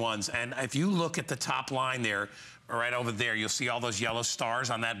the only ones. And if you look at the top line there, right over there, you'll see all those yellow stars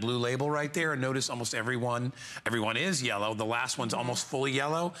on that blue label right there. And notice almost everyone is yellow. The last one's almost fully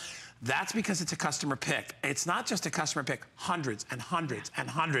yellow. That's because it's a customer pick. It's not just a customer pick, hundreds and hundreds and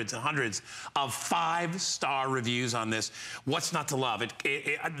hundreds and hundreds of 5-star reviews on this. What's not to love?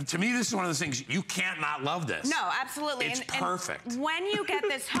 To me, this is one of those things, you can't not love this. No, absolutely. It's perfect. And when you get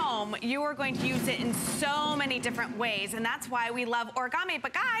this home, you are going to use it in so many different ways, and that's why we love Origami.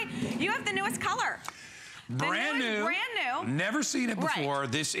 But Guy, you have the newest color. Brand new. Never seen it before.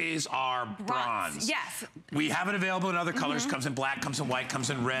 Right. This is our bronze. Yes. We have it available in other colors. Comes in black, comes in white, comes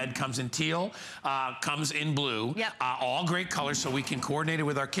in red, comes in teal, comes in blue. Yep. All great colors, so we can coordinate it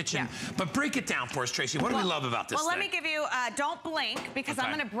with our kitchen. Yeah. But break it down for us, Tracy. What do we love about this thing? Well, let me give you, don't blink, because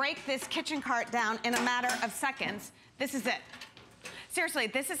I'm going to break this kitchen cart down in a matter of seconds. This is it. Seriously,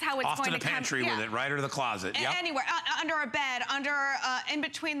 this is how it's off going to the pantry with it, right, or the closet. Yep. Anywhere, under a bed, in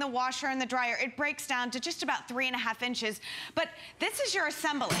between the washer and the dryer. It breaks down to just about 3.5 inches. But this is your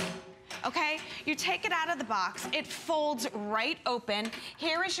assembly. Okay, you take it out of the box, it folds right open.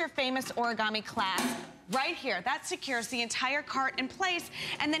 Here is your famous Origami clasp. Right here, that secures the entire cart in place.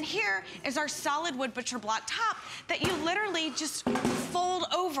 And then here is our solid wood butcher block top that you literally just fold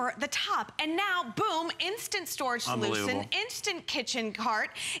over the top. And now, boom, instant storage solution, instant kitchen cart,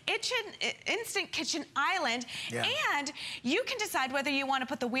 instant kitchen island. Yeah. And you can decide whether you want to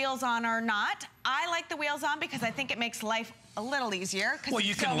put the wheels on or not. I like the wheels on because I think it makes life a little easier. Well,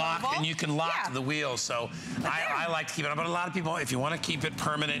 you can lock, and you can lock the wheels, so I like to keep it on. But a lot of people, if you want to keep it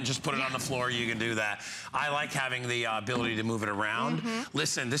permanent and just put it on the floor, you can do that. I like having the ability to move it around.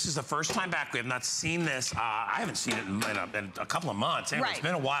 Listen, this is the first time back. We have not seen this. I haven't seen it in a couple of months. Anyway, it's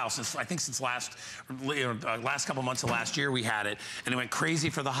been a while since, I think since last couple of months of last year we had it, and it went crazy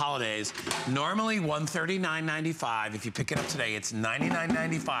for the holidays. Normally $139.95. If you pick it up today, it's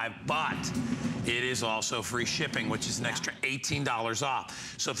 $99.95, but it is also free shipping, which is an extra $18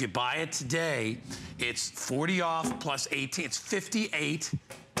 off. So if you buy it today, it's 40 off plus 18. It's $58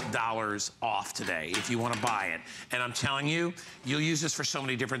 off today if you want to buy it. And I'm telling you, you'll use this for so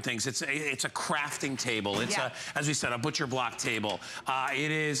many different things. It's a crafting table. It's as we said, a butcher block table.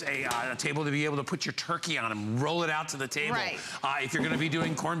 It is a table to be able to put your turkey on and roll it out to the table. Right. If you're going to be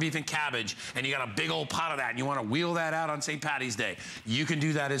doing corned beef and cabbage and you got a big old pot of that and you want to wheel that out on St. Patty's Day, you can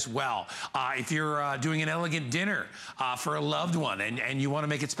do that as well. If you're doing an elegant dinner for a loved one and you want to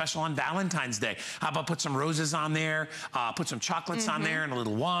make it special on Valentine's Day, how about put some roses on there, put some chocolates on there and a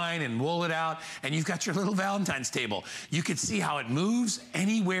little wine, wine and wool it out, and you've got your little Valentine's table. You can see how it moves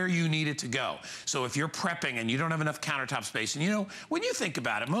anywhere you need it to go. So if you're prepping and you don't have enough countertop space, and you know, when you think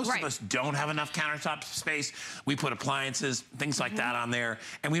about it, most of us don't have enough countertop space. We put appliances, things like that on there,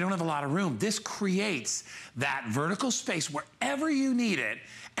 and we don't have a lot of room. This creates that vertical space wherever you need it,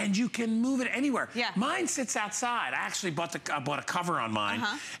 and you can move it anywhere. Mine sits outside. I actually bought a cover on mine,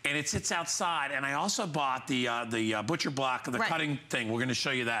 and it sits outside. And I also bought the butcher block, the cutting thing. We're going to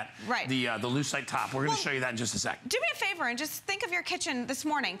show you that. The lucite top. We're going to show you that in just a sec. Do me a favor and just think of your kitchen this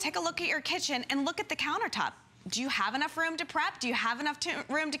morning. Take a look at your kitchen and look at the countertop. Do you have enough room to prep? Do you have enough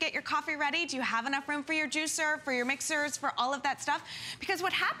room to get your coffee ready? Do you have enough room for your juicer, for your mixers, for all of that stuff? Because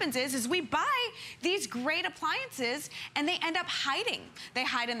what happens is we buy these great appliances and they end up hiding. They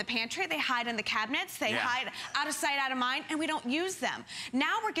hide in the pantry, they hide in the cabinets, they hide out of sight, out of mind, and we don't use them.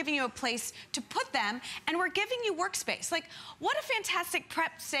 Now we're giving you a place to put them, and we're giving you workspace. Like, what a fantastic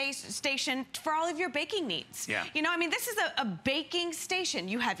prep station for all of your baking needs. You know, I mean, this is a baking station.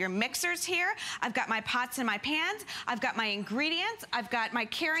 You have your mixers here. I've got my pots and my pans. I've got my ingredients. I've got my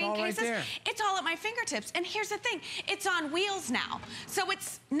carrying cases. It's all at my fingertips. And here's the thing. It's on wheels now. So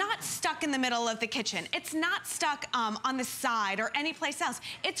it's not stuck in the middle of the kitchen. It's not stuck on the side or anyplace else.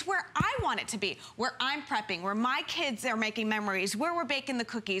 It's where I want it to be, where I'm prepping, where my kids are making memories, where we're baking the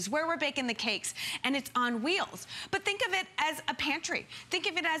cookies, where we're baking the cakes, and it's on wheels. But think of it as a pantry. Think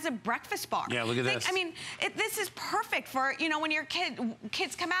of it as a breakfast bar. Look at this. I mean, this is perfect for, you know, when your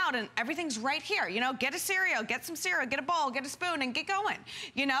kids come out and everything's right here. You know, get a cereal, get some cereal, get a bowl, get a spoon, and get going.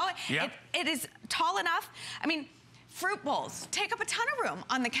 You know, it is tall enough. I mean, fruit bowls take up a ton of room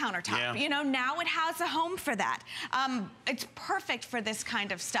on the countertop. You know, now it has a home for that. It's perfect for this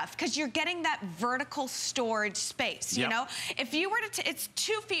kind of stuff because you're getting that vertical storage space, you know? If you were to, it's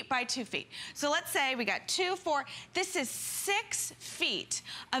 2 feet by 2 feet. So let's say we got 2, 4, this is 6 feet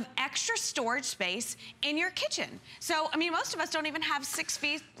of extra storage space in your kitchen. So, I mean, most of us don't even have 6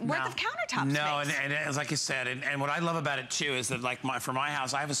 feet worth of countertop space. No, and as like I said, and what I love about it too is that like for my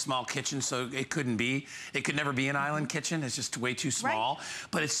house, I have a small kitchen, so it could never be an island kitchen. It's just way too small.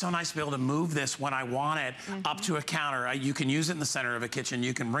 But it's so nice to be able to move this when I want it up to a counter. You can use it in the center of a kitchen.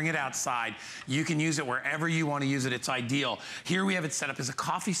 You can bring it outside. You can use it wherever you want to use it. It's ideal. Here we have it set up as a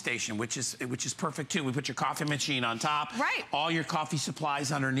coffee station, which is perfect too. We put your coffee machine on top. All your coffee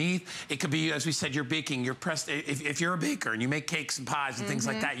supplies underneath. It could be, as we said, you're baking. You're pressed. If you're a baker and you make cakes and pies and things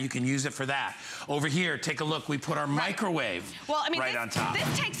like that, you can use it for that. Over here, take a look. We put our microwave on top.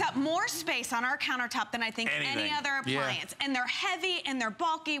 This takes up more space on our countertop than I think any other appliance. And they're heavy and they're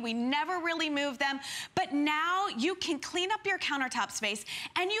bulky. We never really move them. But now you can clean up your countertop space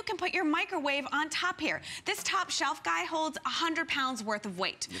and you can put your microwave on top here. This top shelf guy holds 100 pounds worth of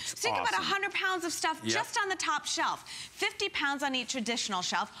weight. So think about 100 pounds of stuff just on the top shelf. 50 pounds on each additional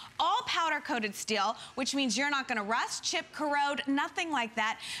shelf. All powder coated steel, which means you're not gonna rust, chip, corrode, nothing like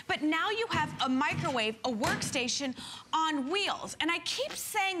that. But now you have a microwave, a workstation on wheels. And I keep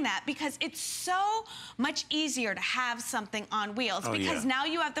saying that because it's so much easier to have something on wheels because now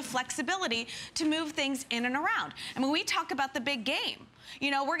you have the flexibility to move things in and around. I mean, we talk about the big game. You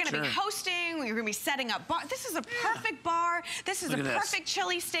know, we're going to be hosting. We're going to be setting up bar. This is a perfect bar. This is a perfect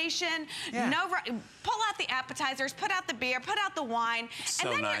chili station. No, pull out the appetizers, put out the beer, put out the wine,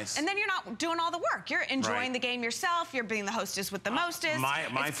 and then you're not doing all the work. You're enjoying the game yourself. You're being the hostess with the mostest.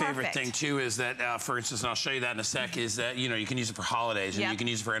 My favorite thing too is that, for instance, and I'll show you that in a sec, is that you know you can use it for holidays and you can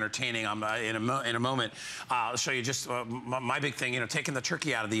use it for entertaining. In a moment, I'll show you just my big thing. You know, taking the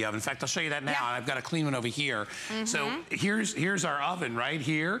turkey out of the oven. In fact, I'll show you that now. I've got a clean one over here. So here's our oven right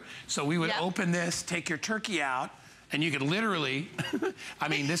here. So we would open this, take your turkey out, and you could literally, I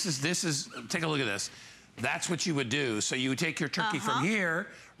mean, this is, take a look at this. That's what you would do. So you would take your turkey from here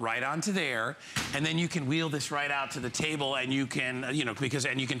right onto there, and then you can wheel this right out to the table, and you can, you know,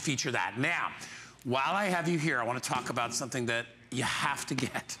 and you can feature that. Now, while I have you here, I want to talk about something that you have to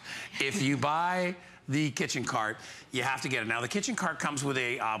get. If you buy the kitchen cart, you have to get it. Now, the kitchen cart comes with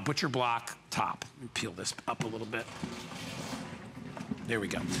a butcher block top. Let me peel this up a little bit. There we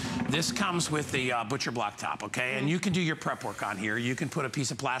go. This comes with the butcher block top, okay? And you can do your prep work on here. You can put a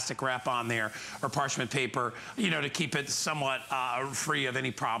piece of plastic wrap on there or parchment paper, you know, to keep it somewhat free of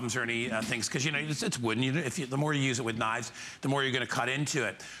any problems or any things. Because, you know, it's wooden. The more you use it with knives, the more you're going to cut into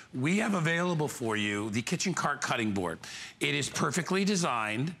it. We have available for you the kitchen cart cutting board. It is perfectly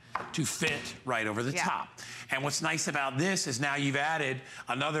designed to fit right over the top. And what's nice about this is now you've added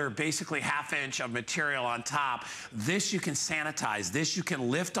another basically ½ inch of material on top. This you can sanitize. This you can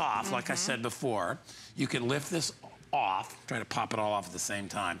lift off, like I said before. You can lift this off. Try to pop it all off at the same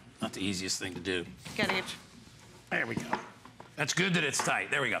time. Not the easiest thing to do. Get it. There we go. That's good that it's tight.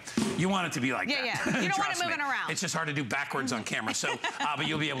 There we go. You want it to be like that. Yeah. You don't want it moving around. It's just hard to do backwards on camera. So, but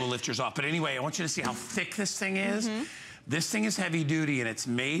you'll be able to lift yours off. But anyway, I want you to see how thick this thing is. This thing is heavy duty and it's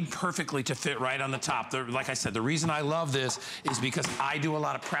made perfectly to fit right on the top. Like I said, the reason I love this is because I do a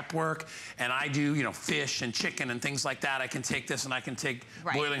lot of prep work and I do, you know, fish and chicken and things like that. I can take this and I can take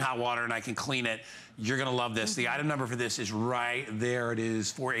boiling hot water and I can clean it. You're gonna love this. The item number for this is right there. It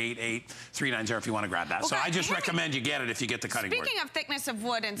is 488390 if you want to grab that. Well, so I just recommend you get it if you get the cutting board. Speaking of thickness of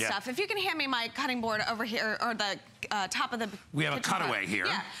wood and stuff, if you can hand me my cutting board over here, or the top of the We have a cutaway here.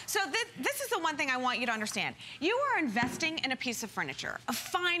 Yeah. So this is the one thing I want you to understand. You are investing in a piece of furniture, a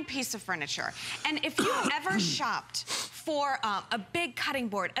fine piece of furniture. And if you've ever shopped for a big cutting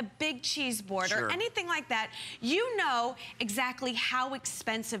board, a big cheese board, or anything like that, you know exactly how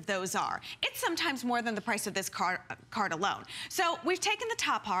expensive those are. It's sometimes more than the price of this card alone. So we've taken the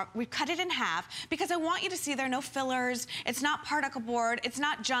top part, we've cut it in half, because I want you to see there are no fillers, it's not particle board, it's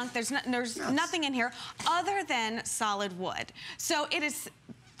not junk, there's nothing in here other than solid wood. So it is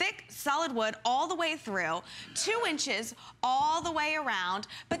thick, solid wood all the way through, 2 inches all the way around,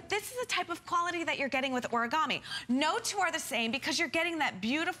 but this is the type of quality that you're getting with origami. No two are the same because you're getting that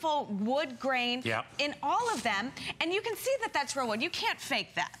beautiful wood grain in all of them, and you can see that that's real wood. You can't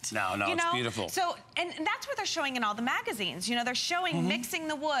fake that. No, it's beautiful. So, and that's what they're showing in all the magazines. You know, they're showing mixing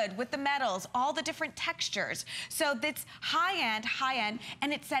the wood with the metals, all the different textures. So that's high-end,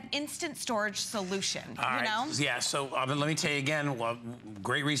 and it's that instant storage solution, you know? Yeah, so let me tell you again,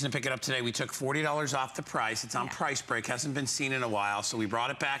 great reason to pick it up today. We took $40 off the price. It's on price break, hasn't been seen in a while, so we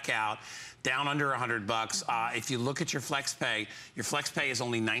brought it back out, down under $100. If you look at your FlexPay is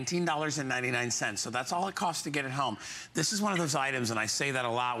only $19.99, so that's all it costs to get it home. This is one of those items, and I say that a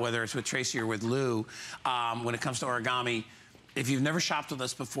lot, whether it's with Tracy or with Lou, when it comes to origami. If you've never shopped with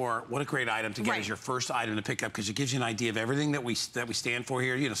us before, what a great item to get as your first item to pick up, because it gives you an idea of everything that we stand for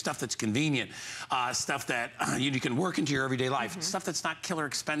here. You know, stuff that's convenient, stuff that you can work into your everyday life, stuff that's not killer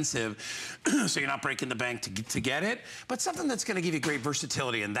expensive, so you're not breaking the bank to get it, but something that's going to give you great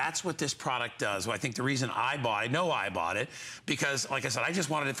versatility, and that's what this product does. Well, I think the reason I bought it, because, like I said, I just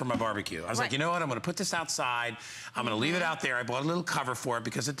wanted it for my barbecue. I was like, you know what? I'm going to put this outside. I'm going to leave it out there. I bought a little cover for it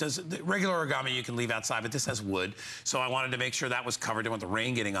because it does the regular origami you can leave outside, but this has wood, so I wanted to make sure that was covered. I didn't want the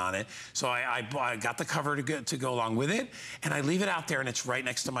rain getting on it. So I got the cover to go along with it, and I leave it out there, and it's right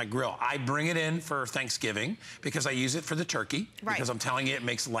next to my grill. I bring it in for Thanksgiving because I use it for the turkey, because I'm telling you, it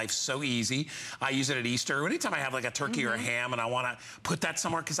makes life so easy. I use it at Easter. Anytime I have like a turkey or a ham and I want to put that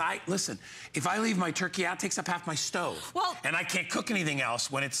somewhere, because listen, if I leave my turkey out, it takes up half my stove. Well, and I can't cook anything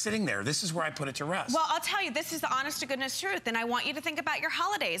else when it's sitting there. This is where I put it to rest. Well, I'll tell you, this is the honest to goodness truth, and I want you to think about your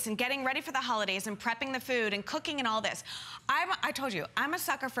holidays and getting ready for the holidays and prepping the food and cooking and all this. I told you, I'm a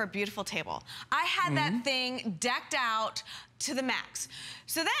sucker for a beautiful table. I had that thing decked out to the max.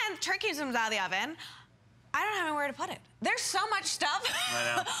 So then, turkey comes out of the oven. I don't have anywhere to put it. There's so much stuff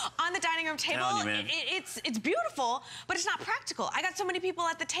on the dining room table. It's beautiful, but it's not practical. I got so many people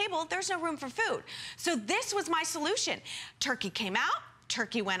at the table, there's no room for food. So this was my solution. Turkey came out,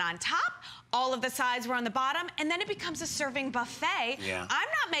 turkey went on top, all of the sides were on the bottom, and then it becomes a serving buffet. I'm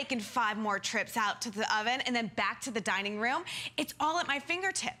not making 5 more trips out to the oven and then back to the dining room. It's all at my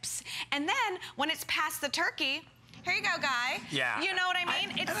fingertips. And then when it's past the turkey, here you go, guy. You know what I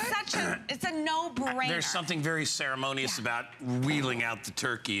mean? It's a no-brainer. There's something very ceremonious about wheeling out the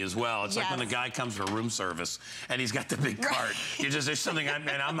turkey as well. It's like when the guy comes for room service and he's got the big cart. There's something,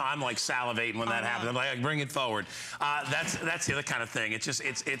 I'm like salivating when that happens. I'm like, bring it forward. That's the other kind of thing.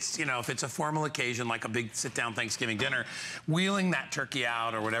 It's you know, if it's a formal occasion like a big sit-down Thanksgiving dinner, wheeling that turkey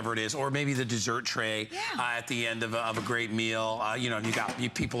out or whatever it is, or maybe the dessert tray at the end of a great meal. You know, you got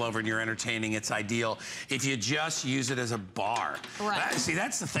people over and you're entertaining. It's ideal. If you just use it as a bar. See,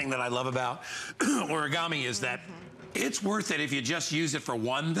 that's the thing that I love about origami is that it's worth it if you just use it for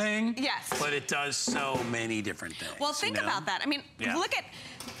one thing. But it does so many different things. Well, think about that. I mean, look at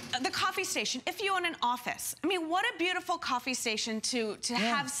the coffee station. If you own an office, I mean, what a beautiful coffee station to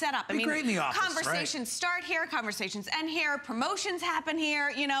have set up. I mean, great in the office, conversations start here, conversations end here, promotions happen here,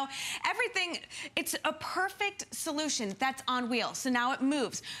 you know, everything. It's a perfect solution that's on wheels. So now it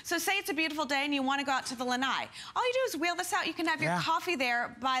moves. So say it's a beautiful day and you want to go out to the lanai. All you do is wheel this out. You can have your coffee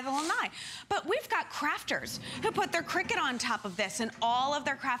there by the lanai. But we've got crafters who put their Cricut on top of this and all of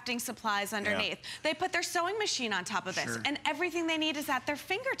their crafting supplies underneath. They put their sewing machine on top of this, and everything they need is at their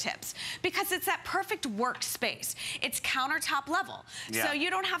fingertips. fingertips because it's that perfect workspace. It's countertop level. Yeah. So you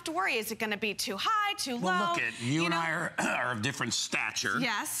don't have to worry, is it going to be too high, too low? Well, look, you and I are of different stature.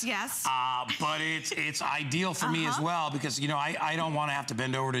 Yes, yes. But it's ideal for me as well because, you know, I don't want to have to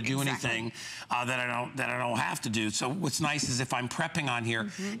bend over to do anything that I don't have to do. So what's nice is if I'm prepping on here,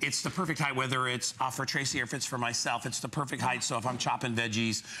 it's the perfect height, whether it's for Tracy or if it's for myself, it's the perfect height. So if I'm chopping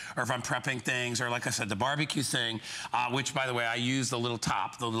veggies or if I'm prepping things or like I said, the barbecue thing, which by the way, I use the little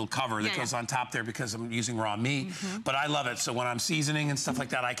top, the little cover that goes on top there because I'm using raw meat, but I love it. So when I'm seasoning and stuff like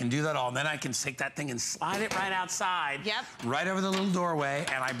that, I can do that all. And then I can take that thing and slide it right outside, right over the little doorway,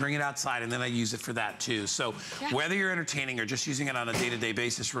 and I bring it outside and then I use it for that too. So whether you're entertaining or just using it on a day-to-day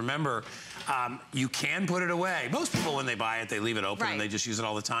basis, remember, you can put it away. Most people, when they buy it, they leave it open and they just use it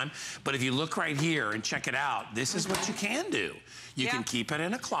all the time. But if you look right here and check it out, this is what you can do. You can keep it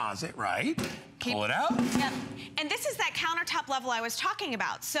in a closet, right? Pull it out. Yep. And this is that countertop level I was talking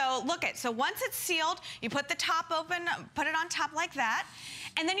about. So look it. So once it's sealed, you put the top open, put it on top like that,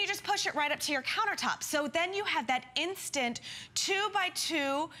 and then you just push it right up to your countertop. So then you have that instant 2 by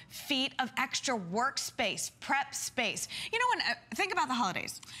 2 feet of extra workspace, prep space. You know, when think about the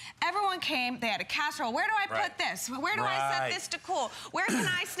holidays. Everyone came, they had a casserole. Where do I put this? Where do I set this to cool? Where can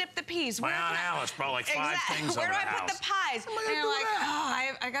I snip the peas? My Aunt Alice brought like 5 things Where over do I the put house. the pies? And you're like,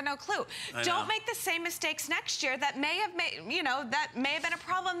 oh, I got no clue. Don't make the same mistakes next year that may have made, you know, that may have been a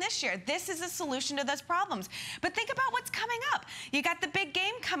problem this year. This is a solution to those problems. But think about what's coming up. You got the big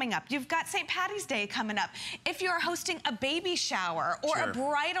game coming up. You've got St. Patty's Day coming up. If you're hosting a baby shower or a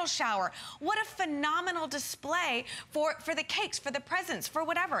bridal shower, what a phenomenal display for the cakes, for the presents, for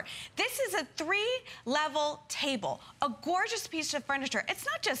whatever. This is a 3-level table, a gorgeous piece of furniture. It's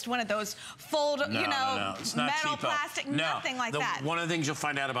not just one of those fold, you know, it's not metal, cheapo. plastic, nothing like that. One of the things you'll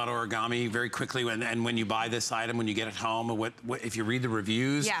find out about origami very quickly, and when you buy this item, when you get it home, if you read the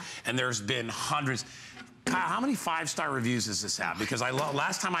reviews, and there's been hundreds. Kyle, how many 5-star reviews does this have? Because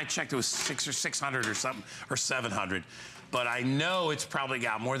last time I checked, it was 600 or 600 or something, or 700. But I know it's probably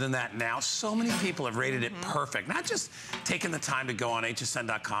got more than that now. So many people have rated it perfect. Not just taking the time to go on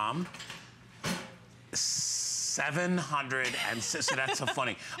hsn.com. 700 and so that's so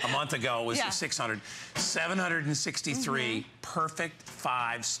funny. A month ago it was 600. 763 perfect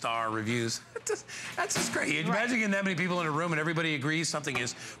 5-star reviews. That's just great. You imagine getting that many people in a room and everybody agrees something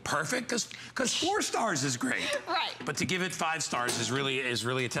is perfect because 4 stars is great. Right. But to give it 5 stars is really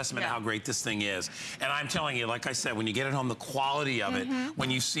a testament to how great this thing is. And I'm telling you, like I said, when you get it home, the quality of it, when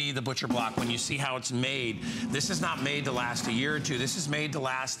you see the butcher block, when you see how it's made, this is not made to last a year or two. This is made to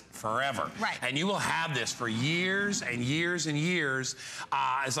last forever. Right. And you will have this for years and years and years.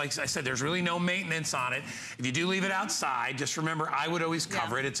 As like I said, there's really no maintenance on it. If you do leave it outside, just remember, I would always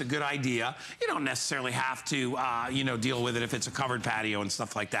cover it. It's a good idea. You don't necessarily have to, you know, deal with it if it's a covered patio and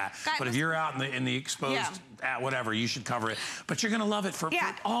stuff like that. But if you're out in the exposed, whatever, you should cover it. But you're going to love it for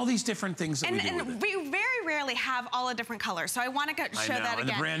all these different things that we do with it. We very rarely have all the different colors, so I want to show that again. And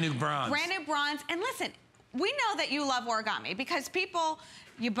the brand new bronze. Brand new bronze. And listen, we know that you love origami because people,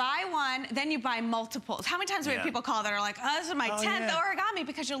 you buy one, then you buy multiples. How many times do we have people call that are like, oh, this is my 10th origami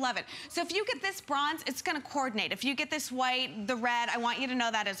because you love it. So if you get this bronze, it's gonna coordinate. If you get this white, the red, I want you to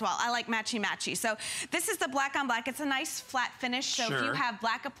know that as well. I like matchy-matchy. So this is the black on black. It's a nice flat finish. So if you have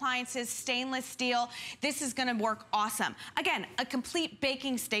black appliances, stainless steel, this is gonna work awesome. Again, a complete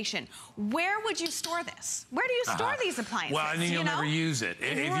baking station. Where would you store this? Where do you store these appliances? Well, I mean, you'll never use it.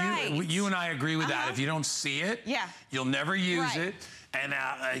 If you and I agree with that. If you don't see it, you'll never use it. And,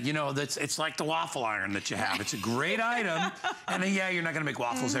 you know, it's like the waffle iron that you have. It's a great item. And, you're not going to make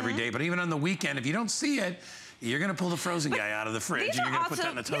waffles every day. But even on the weekend, if you don't see it, you're going to pull the frozen guy out of the fridge and you're going to put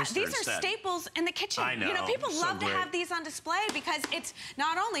that in the toaster these are staples in the kitchen. I know. You know, people love to have these on display because it's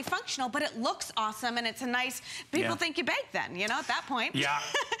not only functional, but it looks awesome and it's a nice, people think you bake then, you know, at that point. Yeah,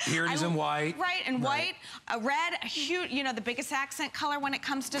 here it is in white. Right, in white, a red, a huge, you know, the biggest accent color when it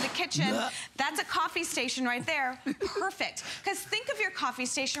comes to the kitchen. That's a coffee station right there. Perfect. Because think of your coffee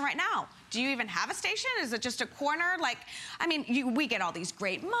station right now. Do you even have a station? Is it just a corner? Like, I mean, we get all these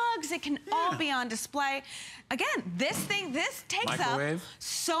great mugs. It can all be on display. Again, this takes up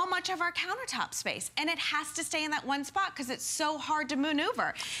so much of our countertop space, and it has to stay in that one spot because it's so hard to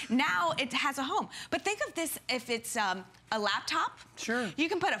maneuver. Now it has a home. But think of this if it's a laptop. Sure. You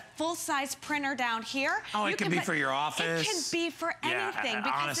can put a full-size printer down here. Oh, it can be for your office. It can be for anything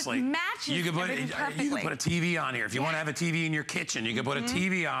because honestly, it matches everything perfectly. You can put a TV on here. If you want to have a TV in your kitchen, you can put a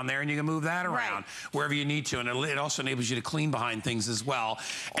TV on there and you can move move that around wherever you need to. And it also enables you to clean behind things as well.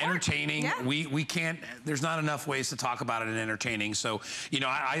 Entertaining, we can't, there's not enough ways to talk about it in entertaining. So, you know,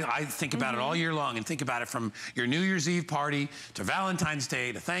 I think about it all year long, and think about it from your New Year's Eve party to Valentine's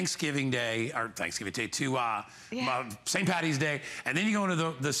Day to Thanksgiving Day, or Thanksgiving Day to St. Patty's Day, and then you go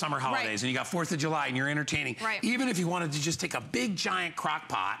into the summer holidays, and you got 4th of July, and you're entertaining. Even if you wanted to just take a big giant crock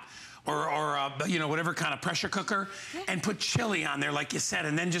pot, or you know, whatever kind of pressure cooker, and put chili on there, like you said,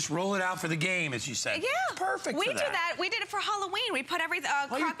 and then just roll it out for the game, as you said. Yeah. Perfect We for do that. We did it for Halloween. We put every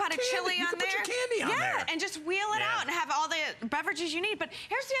crock pot of chili on there. Put your candy on there. And just wheel it out and have all the beverages you need. But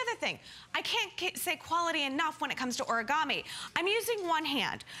here's the other thing. I can't say quality enough when it comes to origami. I'm using one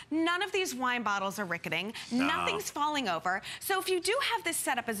hand. None of these wine bottles are ricketing. Nothing's falling over. So if you do have this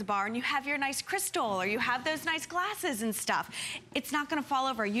set up as a bar and you have your nice crystal, or you have those nice glasses and stuff, it's not going to fall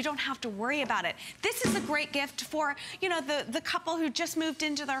over. You don't have to worry about it. This is a great gift for, you know, the couple who just moved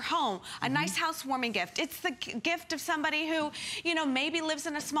into their home. A nice housewarming gift. It's the gift of somebody who, you know, maybe lives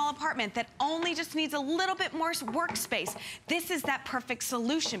in a small apartment that only just needs a little bit more workspace. This is that perfect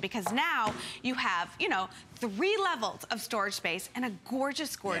solution, because now you have, you know, 3 levels of storage space and a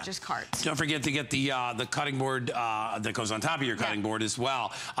gorgeous, gorgeous cart. Don't forget to get the cutting board that goes on top of your cutting board as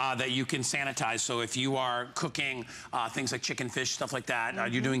well, that you can sanitize. So if you are cooking things like chicken, fish, stuff like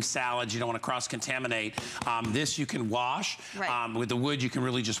that, you're doing salads, you don't want to cross-contaminate, this you can wash. With the wood, you can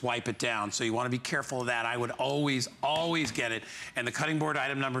really just wipe it down. So you want to be careful of that. I would always, always get it. And the cutting board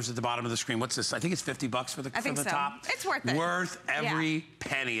item number's at the bottom of the screen. What's this? I think it's $50 for the top. It's worth it. Worth every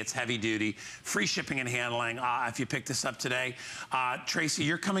penny. It's heavy duty. Free shipping and handling if you pick this up today. Tracy,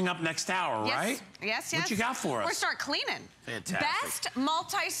 you're coming up next hour, right? Yes. What you got for us? We're start cleaning. Fantastic. Best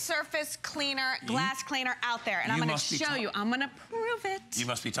multi-surface cleaner, glass cleaner out there. And I'm going to show you. I'm going to prove it. You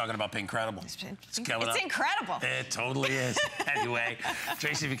must be talking about Pincredible. It's incredible. It totally is. Anyway,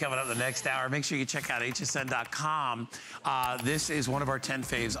 Tracy will be coming up the next hour. Make sure you check out hsn.com. This is one of our 10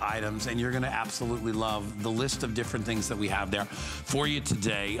 faves items, and you're going to absolutely love the list of different things that we have there for you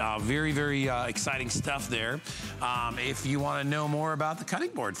today. Very, very exciting stuff there. If you want to know more about the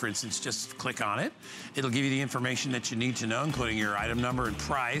cutting board, for instance, just click on it. It'll give you the information that you need to know, including your item number and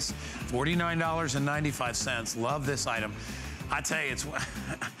price. $49.95. Love this item. I tell you,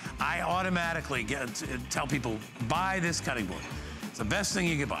 I automatically tell people, buy this cutting board. It's the best thing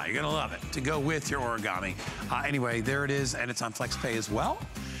you can buy. You're going to love it to go with your origami. Anyway, there it is, and it's on FlexPay as well.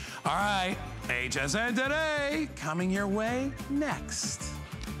 All right, HSN Today coming your way next.